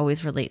can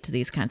always relate to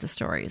these kinds of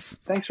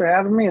stories. Thanks for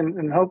having me,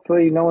 and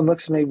hopefully no one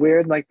looks at me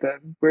weird like the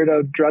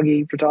weirdo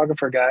druggy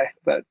photographer guy.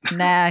 But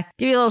nah,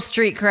 give you a little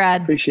street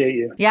cred. Appreciate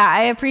you. Yeah,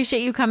 I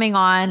appreciate you coming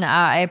on.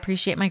 I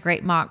appreciate my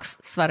great Mox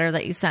sweater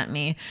that you sent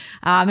me.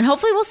 And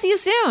hopefully we'll see you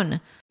soon.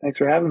 Thanks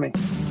for having me.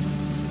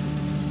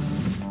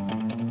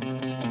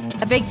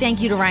 A big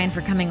thank you to Ryan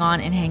for coming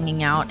on and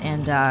hanging out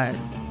and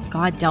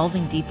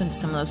delving deep into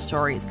some of those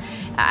stories.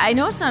 I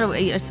know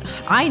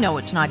I know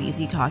it's not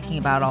easy talking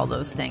about all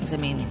those things. I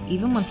mean,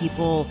 even when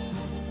people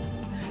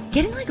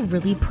getting like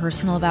really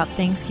personal about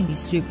things can be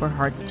super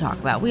hard to talk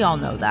about. We all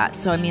know that.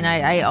 So, I mean,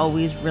 I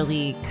always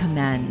really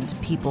commend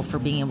people for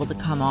being able to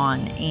come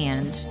on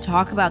and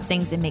talk about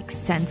things and make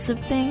sense of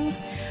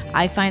things.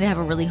 I find I have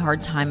a really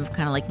hard time of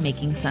kind of like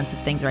making sense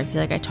of things, or I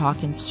feel like I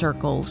talk in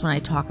circles when I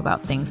talk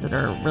about things that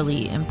are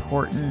really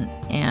important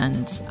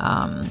and,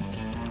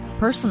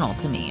 personal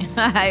to me.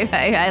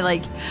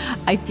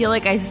 I feel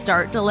like I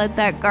start to let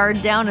that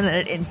guard down and then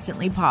it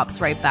instantly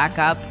pops right back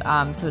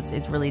up. So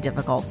it's really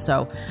difficult.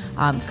 So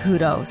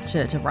kudos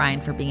to Ryan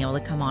for being able to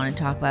come on and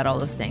talk about all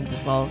those things,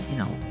 as well as, you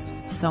know,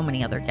 so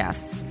many other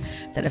guests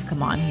that have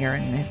come on here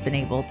and have been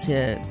able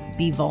to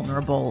be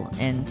vulnerable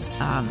and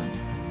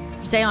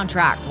stay on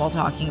track while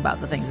talking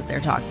about the things that they're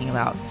talking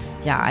about.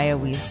 Yeah, I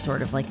always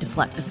sort of like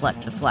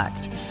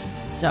deflect.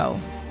 So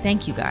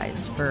thank you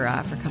guys for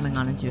coming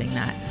on and doing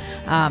that.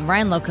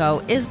 Ryan Loco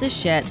is the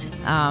shit.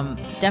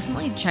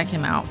 Definitely check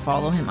him out.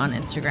 Follow him on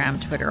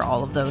Instagram, Twitter,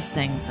 all of those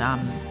things.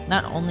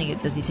 Not only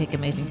does he take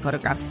amazing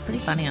photographs, he's pretty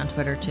funny on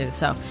Twitter too.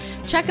 So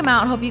check him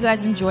out. Hope you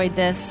guys enjoyed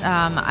this.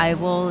 I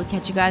will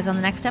catch you guys on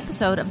the next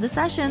episode of The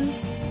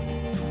Sessions.